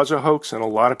that it was a hoax, and a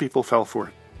lot of people fell for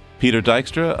it. Peter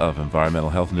Dykstra of Environmental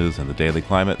Health News and the Daily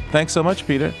Climate. Thanks so much,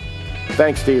 Peter.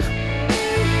 Thanks, Steve.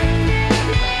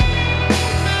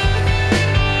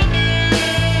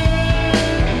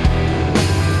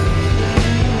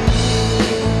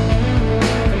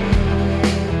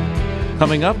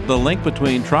 Coming up, the link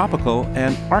between tropical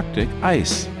and Arctic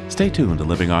ice. Stay tuned to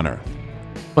Living on Earth.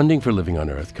 Funding for Living on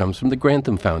Earth comes from the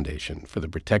Grantham Foundation for the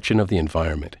Protection of the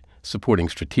Environment, supporting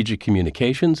strategic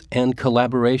communications and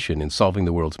collaboration in solving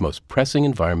the world's most pressing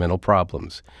environmental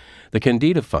problems. The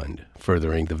Candida Fund,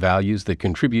 furthering the values that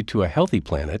contribute to a healthy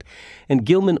planet, and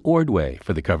Gilman Ordway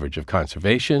for the coverage of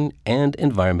conservation and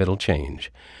environmental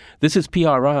change. This is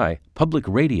PRI, Public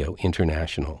Radio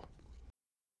International.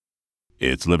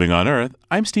 It's Living on Earth.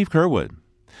 I'm Steve Curwood.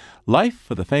 Life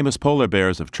for the famous polar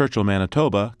bears of Churchill,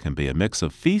 Manitoba can be a mix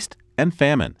of feast and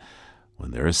famine. When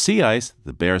there is sea ice,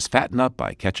 the bears fatten up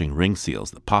by catching ring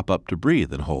seals that pop up to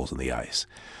breathe in holes in the ice.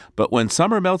 But when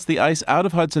summer melts the ice out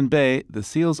of Hudson Bay, the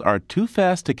seals are too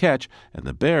fast to catch, and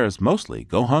the bears mostly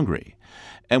go hungry.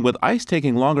 And with ice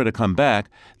taking longer to come back,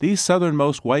 these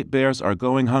southernmost white bears are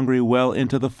going hungry well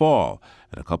into the fall,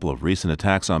 and a couple of recent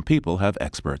attacks on people have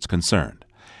experts concerned.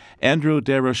 Andrew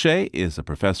Desrochers is a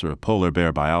professor of polar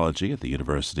bear biology at the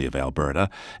University of Alberta,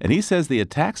 and he says the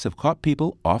attacks have caught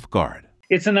people off guard.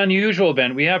 It's an unusual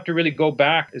event. We have to really go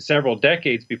back several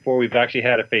decades before we've actually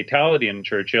had a fatality in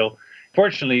Churchill.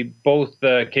 Fortunately, both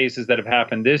cases that have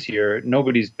happened this year,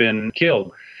 nobody's been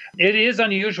killed. It is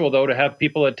unusual, though, to have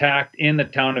people attacked in the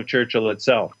town of Churchill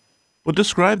itself. Well,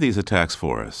 describe these attacks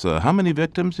for us. How many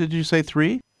victims did you say?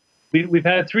 3? We've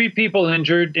had 3 people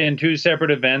injured in 2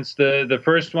 separate events. The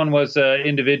first one was an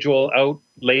individual out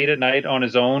late at night on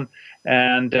his own,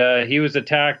 and he was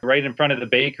attacked right in front of the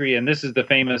bakery. And this is the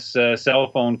famous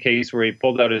cell phone case where he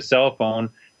pulled out his cell phone,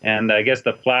 and I guess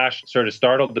the flash sort of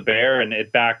startled the bear, and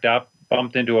it backed up,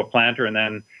 bumped into a planter, and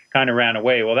then kind of ran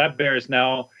away. Well, that bear is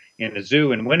now in a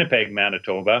zoo in Winnipeg,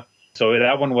 Manitoba, so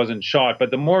that one wasn't shot.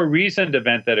 But the more recent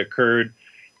event that occurred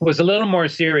was a little more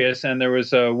serious, and there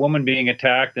was a woman being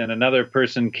attacked, and another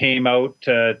person came out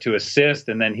to assist,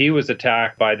 and then he was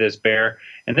attacked by this bear.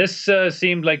 And this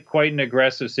seemed like quite an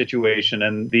aggressive situation,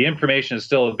 and the information is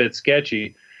still a bit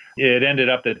sketchy. It ended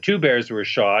up that 2 bears were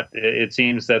shot. It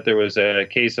seems that there was a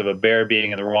case of a bear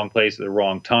being in the wrong place at the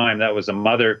wrong time. That was a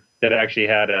mother that actually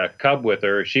had a cub with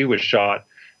her. She was shot.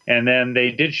 And then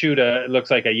they did shoot it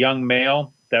looks like a young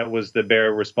male that was the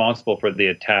bear responsible for the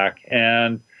attack.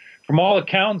 And from all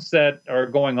accounts that are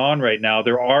going on right now,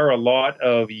 there are a lot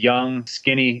of young,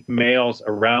 skinny males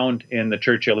around in the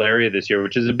Churchill area this year,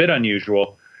 which is a bit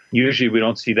unusual. Usually we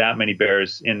don't see that many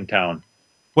bears in town.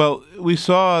 Well, we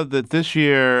saw that this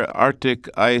year Arctic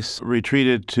ice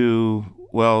retreated to,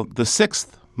 the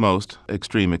 6th most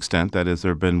extreme extent. That is,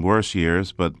 there have been worse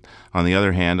years, but on the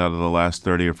other hand, out of the last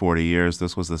 30 or 40 years,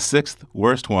 this was the 6th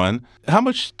worst one. How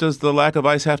much does the lack of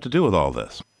ice have to do with all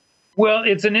this? Well,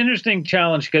 it's an interesting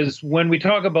challenge because when we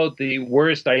talk about the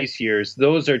worst ice years,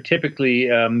 those are typically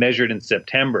measured in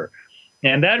September.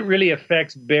 And that really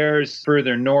affects bears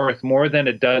further north more than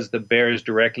it does the bears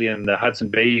directly in the Hudson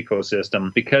Bay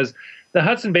ecosystem, because the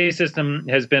Hudson Bay system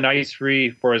has been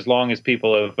ice-free for as long as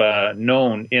people have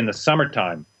known in the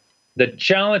summertime. The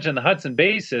challenge in the Hudson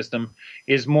Bay system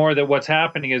is more that what's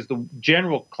happening is the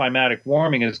general climatic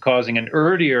warming is causing an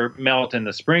earlier melt in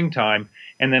the springtime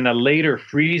and then a later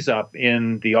freeze up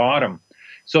in the autumn.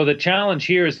 So the challenge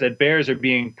here is that bears are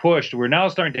being pushed. We're now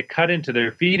starting to cut into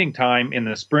their feeding time in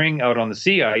the spring out on the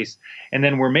sea ice, and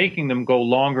then we're making them go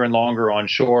longer and longer on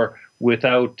shore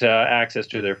without access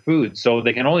to their food. So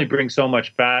they can only bring so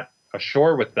much fat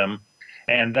ashore with them.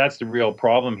 And that's the real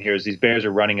problem here is these bears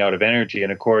are running out of energy.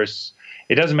 And of course,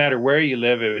 it doesn't matter where you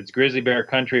live, if it's grizzly bear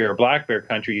country or black bear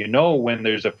country, you know when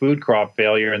there's a food crop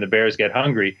failure and the bears get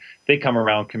hungry, they come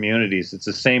around communities. It's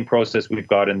the same process we've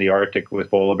got in the Arctic with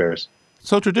polar bears.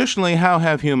 So traditionally, how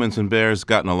have humans and bears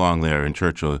gotten along there in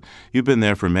Churchill? You've been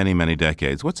there for many, many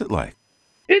decades. What's it like?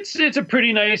 It's a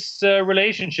pretty nice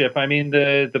relationship. I mean,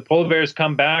 the polar bears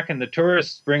come back and the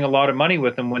tourists bring a lot of money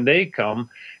with them when they come.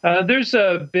 There's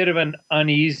a bit of an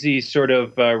uneasy sort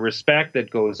of respect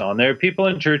that goes on there. People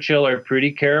in Churchill are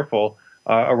pretty careful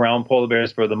around polar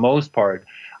bears for the most part.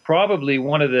 Probably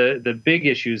one of the big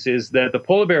issues is that the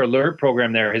polar bear alert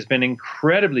program there has been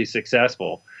incredibly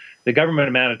successful. The government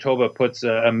of Manitoba puts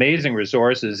amazing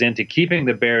resources into keeping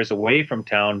the bears away from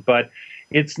town, but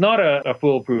it's not a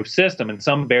foolproof system, and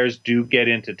some bears do get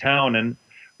into town. And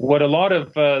what a lot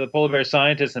of the polar bear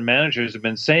scientists and managers have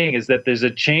been saying is that there's a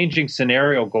changing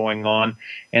scenario going on,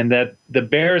 and that the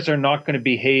bears are not going to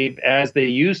behave as they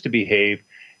used to behave.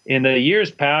 In the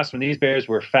years past, when these bears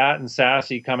were fat and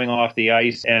sassy coming off the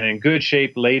ice and in good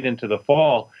shape late into the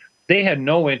fall, they had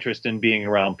no interest in being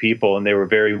around people, and they were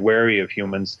very wary of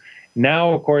humans.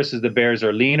 Now, of course, as the bears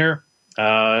are leaner,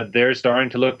 they're starting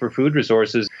to look for food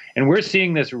resources. And we're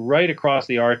seeing this right across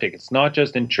the Arctic. It's not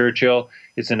just in Churchill.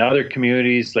 It's in other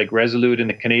communities like Resolute in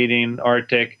the Canadian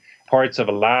Arctic, parts of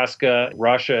Alaska,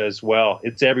 Russia as well.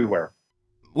 It's everywhere.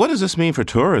 What does this mean for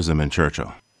tourism in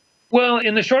Churchill? Well,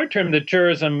 in the short term, the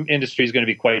tourism industry is going to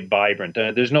be quite vibrant.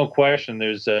 There's no question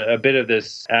there's a bit of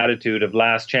this attitude of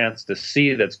last chance to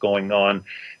see that's going on.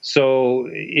 So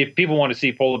if people want to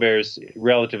see polar bears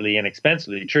relatively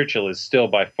inexpensively, Churchill is still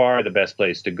by far the best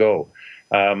place to go.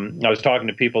 I was talking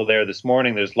to people there this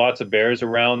morning. There's lots of bears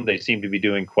around. They seem to be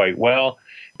doing quite well.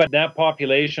 But that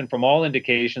population, from all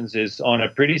indications, is on a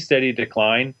pretty steady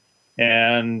decline.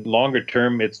 And longer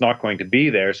term, it's not going to be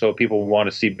there. So people who want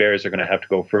to see bears are going to have to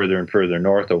go further and further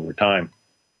north over time.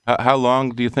 How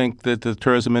long do you think that the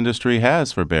tourism industry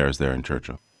has for bears there in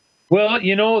Churchill?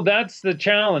 Well, that's the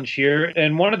challenge here.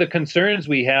 And one of the concerns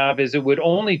we have is it would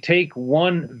only take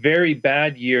one very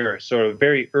bad year, sort of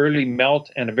very early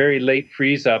melt and a very late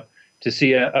freeze up to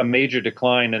see a major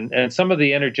decline. And some of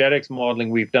the energetics modeling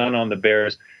we've done on the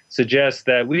bears suggests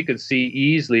that we could see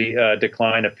easily a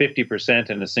decline of 50%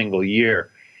 in a single year.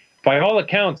 By all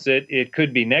accounts, it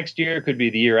could be next year, it could be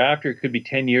the year after, it could be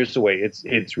 10 years away.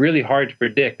 It's really hard to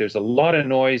predict. There's a lot of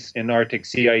noise in Arctic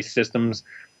sea ice systems,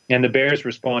 and the bears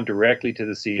respond directly to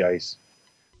the sea ice.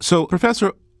 So,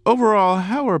 Professor, overall,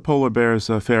 how are polar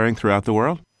bears faring throughout the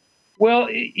world? Well,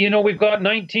 we've got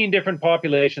 19 different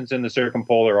populations in the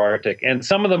circumpolar Arctic, and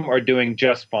some of them are doing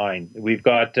just fine. We've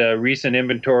got recent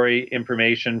inventory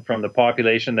information from the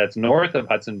population that's north of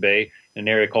Hudson Bay, an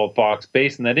area called Fox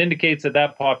Basin, that indicates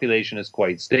that population is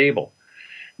quite stable.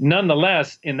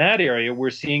 Nonetheless, in that area, we're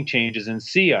seeing changes in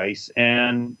sea ice,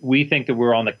 and we think that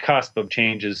we're on the cusp of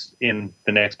changes in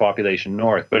the next population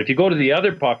north. But if you go to the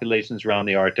other populations around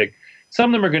the Arctic,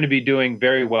 some of them are going to be doing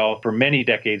very well for many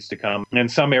decades to come,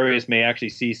 and some areas may actually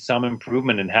see some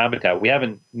improvement in habitat. We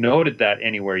haven't noted that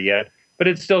anywhere yet, but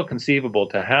it's still conceivable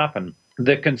to happen.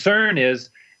 The concern is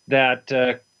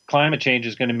that climate change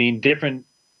is going to mean different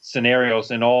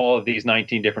scenarios in all of these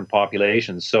 19 different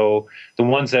populations. So the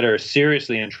ones that are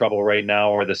seriously in trouble right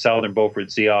now are the southern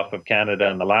Beaufort Sea off of Canada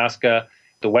and Alaska.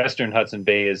 The western Hudson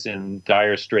Bay is in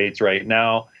dire straits right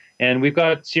now. And we've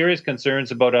got serious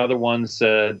concerns about other ones,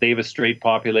 Davis Strait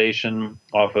population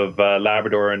off of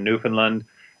Labrador and Newfoundland.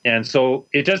 And so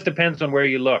it just depends on where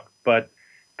you look. But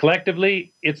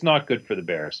collectively, it's not good for the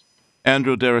bears.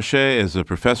 Andrew Desrochers is a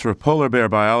professor of polar bear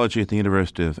biology at the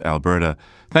University of Alberta.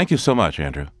 Thank you so much,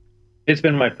 Andrew. It's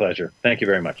been my pleasure. Thank you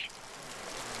very much.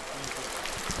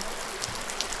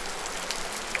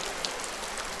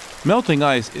 Melting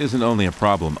ice isn't only a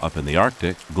problem up in the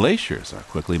Arctic. Glaciers are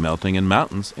quickly melting in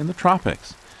mountains in the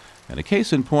tropics. And a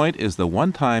case in point is the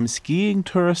one-time skiing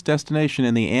tourist destination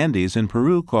in the Andes in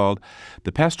Peru called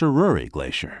the Pastoruri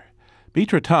Glacier.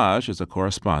 Beatra Taj is a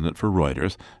correspondent for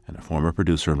Reuters and a former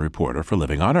producer and reporter for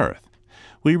Living on Earth.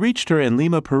 We reached her in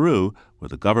Lima, Peru, where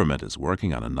the government is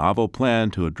working on a novel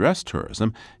plan to address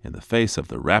tourism in the face of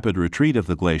the rapid retreat of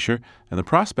the glacier and the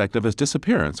prospect of its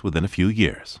disappearance within a few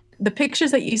years. The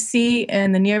pictures that you see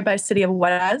in the nearby city of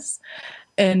Juarez,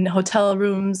 in hotel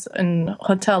rooms and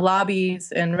hotel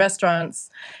lobbies and restaurants,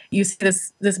 you see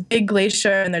this big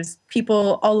glacier and there's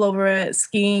people all over it,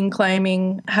 skiing,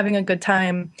 climbing, having a good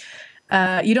time.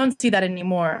 You don't see that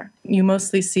anymore. You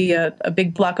mostly see a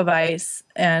big block of ice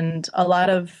and a lot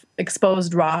of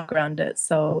exposed rock around it.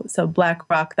 So black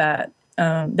rock that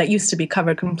used to be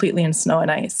covered completely in snow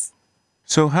and ice.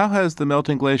 So how has the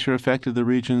melting glacier affected the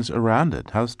regions around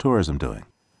it? How's tourism doing?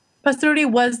 Pastoruri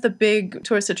was the big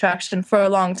tourist attraction for a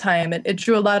long time. It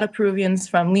drew a lot of Peruvians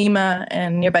from Lima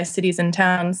and nearby cities and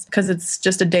towns because it's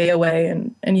just a day away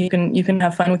and you can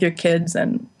have fun with your kids.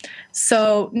 And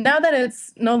so now that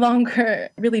it's no longer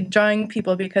really drawing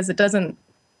people because it doesn't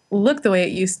look the way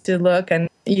it used to look and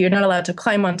you're not allowed to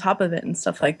climb on top of it and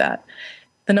stuff like that,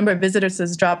 the number of visitors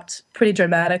has dropped pretty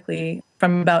dramatically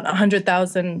from about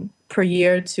 100,000 per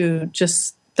year to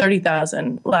just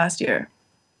 30,000 last year.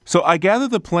 So I gather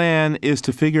the plan is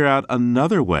to figure out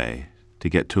another way to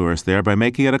get tourists there by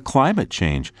making it a climate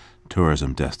change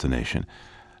tourism destination.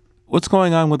 What's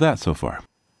going on with that so far?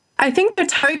 I think they're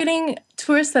targeting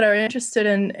tourists that are interested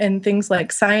in things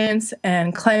like science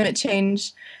and climate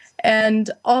change, and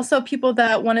also people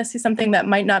that want to see something that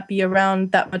might not be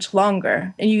around that much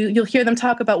longer. And you'll hear them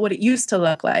talk about what it used to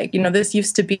look like. This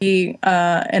used to be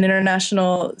an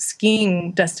international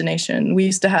skiing destination. We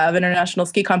used to have international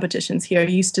ski competitions here.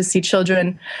 You used to see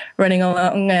children running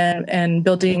along and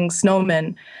building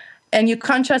snowmen. And you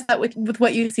contrast that with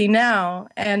what you see now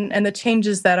and the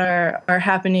changes that are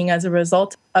happening as a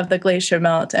result of the glacier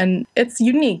melt. And it's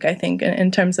unique, I think, in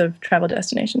terms of travel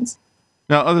destinations.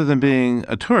 Now, other than being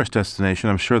a tourist destination,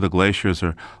 I'm sure the glaciers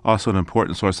are also an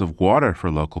important source of water for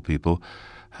local people.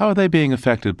 How are they being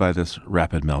affected by this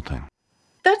rapid melting?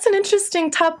 That's an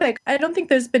interesting topic. I don't think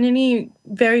there's been any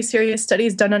very serious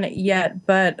studies done on it yet,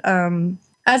 but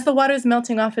as the water is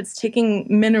melting off, it's taking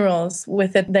minerals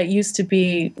with it that used to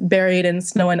be buried in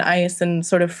snow and ice and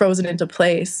sort of frozen into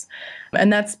place.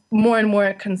 And that's more and more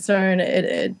a concern.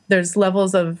 There's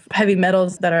levels of heavy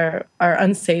metals that are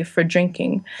unsafe for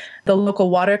drinking. The local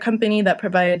water company that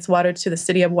provides water to the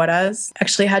city of Juarez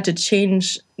actually had to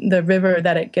change the river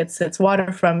that it gets its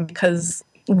water from because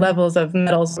levels of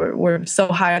metals were so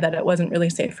high that it wasn't really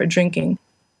safe for drinking.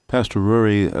 Pastor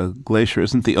Rory, glacier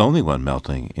isn't the only one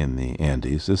melting in the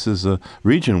Andes. This is a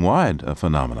region-wide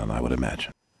phenomenon, I would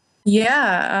imagine.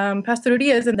 Yeah,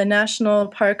 Pastoruria is in the National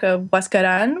Park of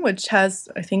Huascarán, which has,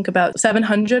 I think, about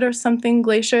 700 or something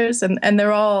glaciers, and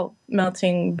they're all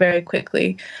melting very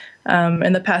quickly.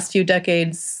 In the past few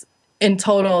decades, in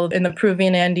total, in the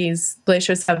Peruvian Andes,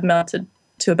 glaciers have melted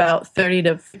to about 30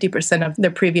 to 50% of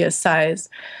their previous size.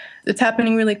 It's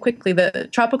happening really quickly. The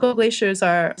tropical glaciers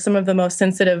are some of the most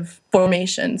sensitive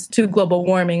formations to global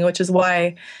warming, which is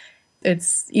why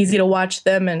it's easy to watch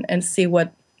them and see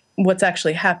what's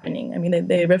actually happening. I mean,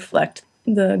 they reflect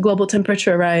the global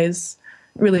temperature rise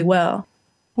really well.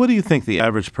 What do you think the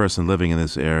average person living in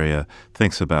this area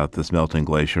thinks about this melting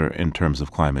glacier in terms of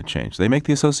climate change? They make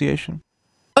the association?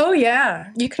 Oh, yeah.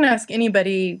 You can ask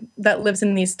anybody that lives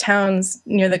in these towns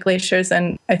near the glaciers,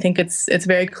 and I think it's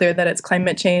very clear that it's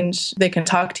climate change. They can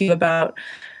talk to you about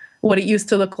what it used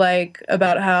to look like,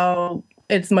 about how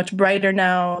it's much brighter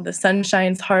now, the sun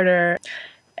shines harder.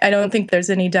 I don't think there's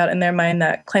any doubt in their mind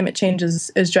that climate change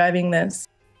is driving this.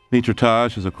 Mitra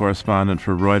Taj is a correspondent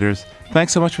for Reuters.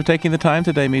 Thanks so much for taking the time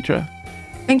today, Mitra.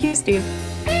 Thank you, Steve.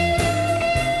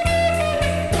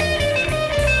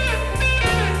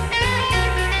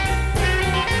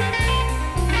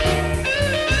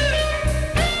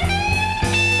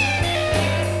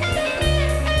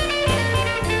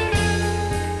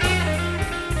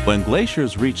 When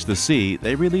glaciers reach the sea,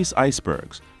 they release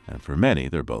icebergs, and for many,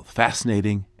 they're both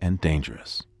fascinating and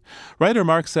dangerous. Writer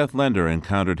Mark Seth Lender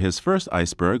encountered his first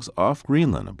icebergs off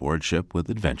Greenland aboard ship with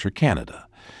Adventure Canada.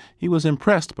 He was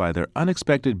impressed by their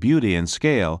unexpected beauty and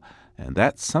scale, and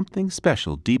that's something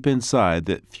special deep inside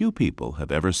that few people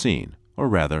have ever seen, or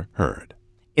rather heard.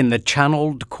 In the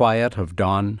channeled quiet of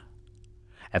dawn,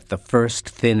 at the first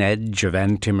thin edge of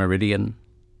antimeridian,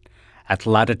 at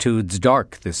latitudes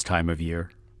dark this time of year,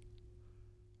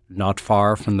 not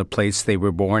far from the place they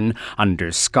were born, under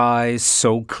skies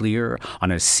so clear, on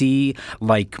a sea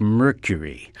like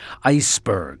mercury,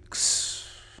 icebergs.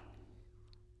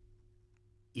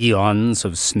 Eons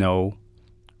of snow,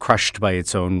 crushed by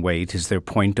its own weight, is their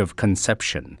point of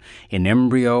conception. In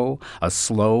embryo, a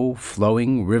slow,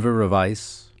 flowing river of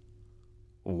ice.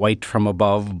 White from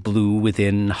above, blue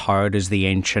within, hard as the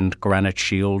ancient granite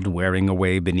shield wearing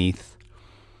away beneath.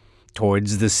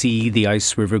 Towards the sea the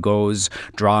ice river goes,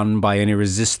 drawn by an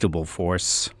irresistible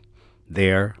force.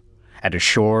 There, at a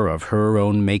shore of her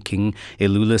own making,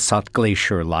 Ilulissat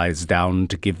Glacier lies down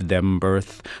to give them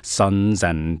birth, sons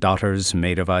and daughters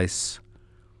made of ice.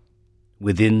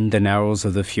 Within the narrows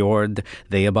of the fjord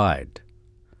they abide,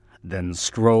 then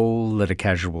stroll at a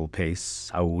casual pace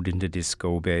out into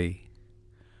Disco Bay.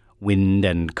 Wind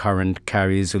and current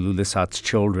carries Ilulissat's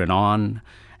children on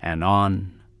and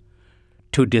on.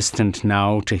 Too distant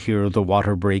now to hear the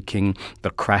water breaking,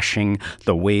 the crashing,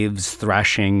 the waves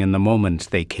thrashing in the moment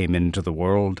they came into the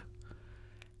world.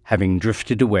 Having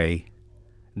drifted away,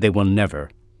 they will never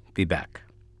be back.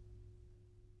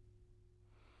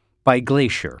 By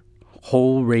glacier,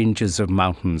 whole ranges of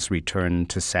mountains return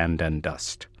to sand and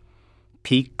dust.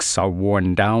 Peaks are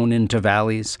worn down into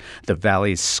valleys, the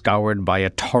valleys scoured by a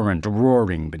torrent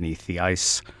roaring beneath the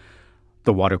ice.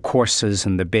 The watercourses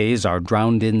and the bays are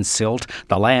drowned in silt.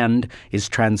 The land is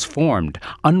transformed,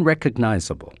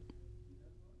 unrecognizable.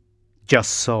 Just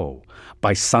so,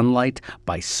 by sunlight,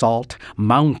 by salt,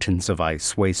 mountains of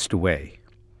ice waste away.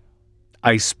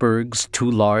 Icebergs,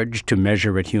 too large to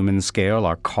measure at human scale,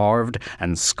 are carved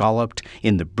and scalloped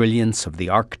in the brilliance of the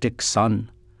Arctic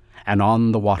sun, and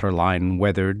on the waterline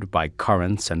weathered by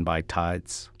currents and by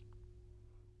tides.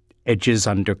 Edges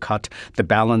undercut, the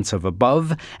balance of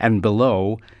above and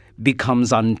below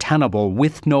becomes untenable.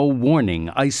 With no warning,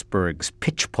 icebergs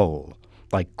pitch-pole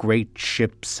like great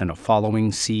ships in a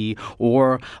following sea,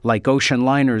 or, like ocean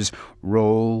liners,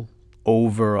 roll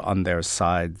over on their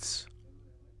sides.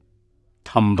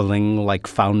 Tumbling like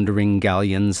foundering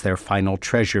galleons, their final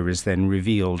treasure is then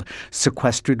revealed.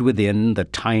 Sequestered within the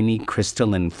tiny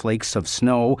crystalline flakes of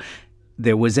snow,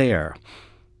 there was air,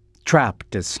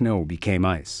 trapped as snow became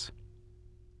ice.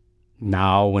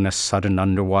 Now in a sudden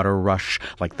underwater rush,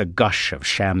 like the gush of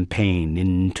champagne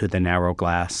into the narrow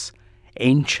glass,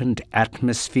 ancient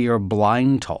atmosphere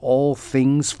blind to all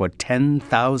things for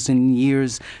 10,000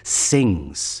 years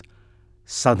sings,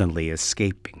 suddenly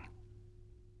escaping.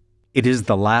 It is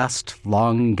the last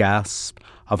long gasp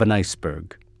of an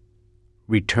iceberg,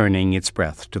 returning its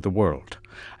breath to the world,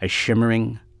 a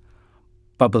shimmering,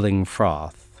 bubbling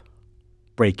froth,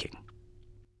 breaking.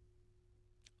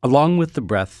 Along with the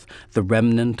breath, the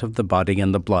remnant of the body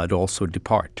and the blood also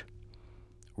depart.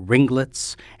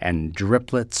 Ringlets and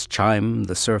driplets chime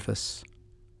the surface.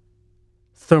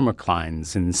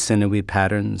 thermoclines in sinewy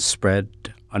patterns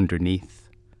spread underneath.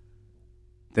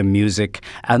 The music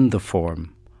and the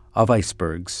form of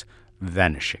icebergs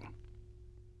vanishing.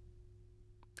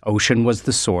 Ocean was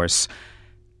the source,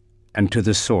 and to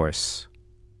the source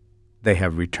they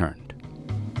have returned.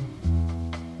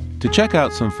 To check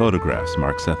out some photographs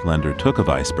Mark Seth Lender took of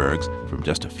icebergs from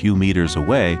just a few meters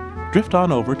away, drift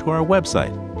on over to our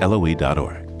website,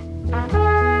 LOE.org.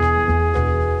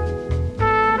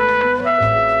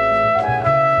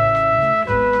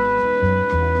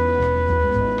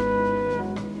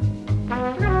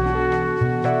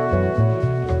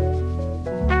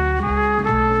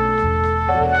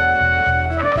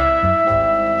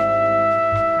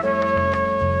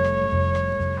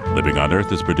 Living on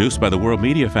Earth is produced by the World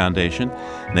Media Foundation.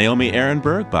 Naomi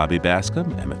Ehrenberg, Bobby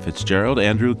Bascom, Emmett Fitzgerald,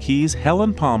 Andrew Keyes,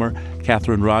 Helen Palmer,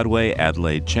 Catherine Rodway,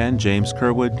 Adelaide Chen, James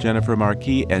Kerwood, Jennifer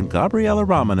Marquis, and Gabriella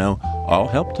Romano all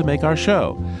helped to make our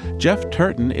show. Jeff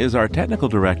Turton is our technical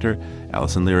director.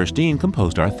 Allison Lirish-Dean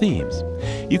composed our themes.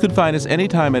 You can find us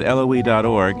anytime at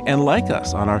LOE.org and like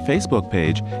us on our Facebook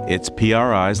page. It's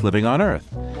PRI's Living on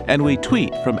Earth. And we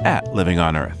tweet from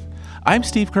 @LivingOnEarth. I'm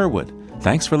Steve Kerwood.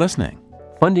 Thanks for listening.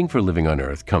 Funding for Living on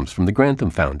Earth comes from the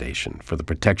Grantham Foundation for the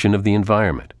Protection of the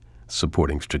Environment,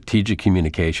 supporting strategic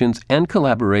communications and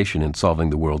collaboration in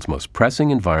solving the world's most pressing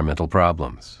environmental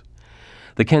problems.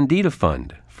 The Candida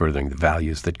Fund, furthering the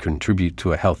values that contribute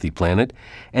to a healthy planet,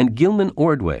 and Gilman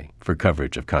Ordway for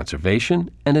coverage of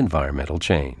conservation and environmental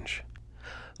change.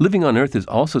 Living on Earth is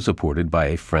also supported by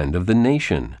a Friend of the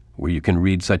Nation, where you can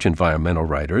read such environmental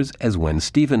writers as Wen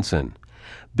Stevenson,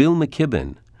 Bill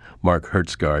McKibben, Mark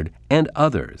Hertzgaard, and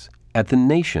others at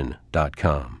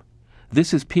thenation.com.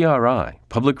 This is PRI,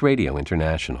 Public Radio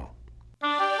International.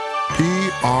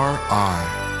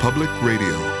 PRI, Public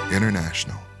Radio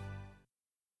International.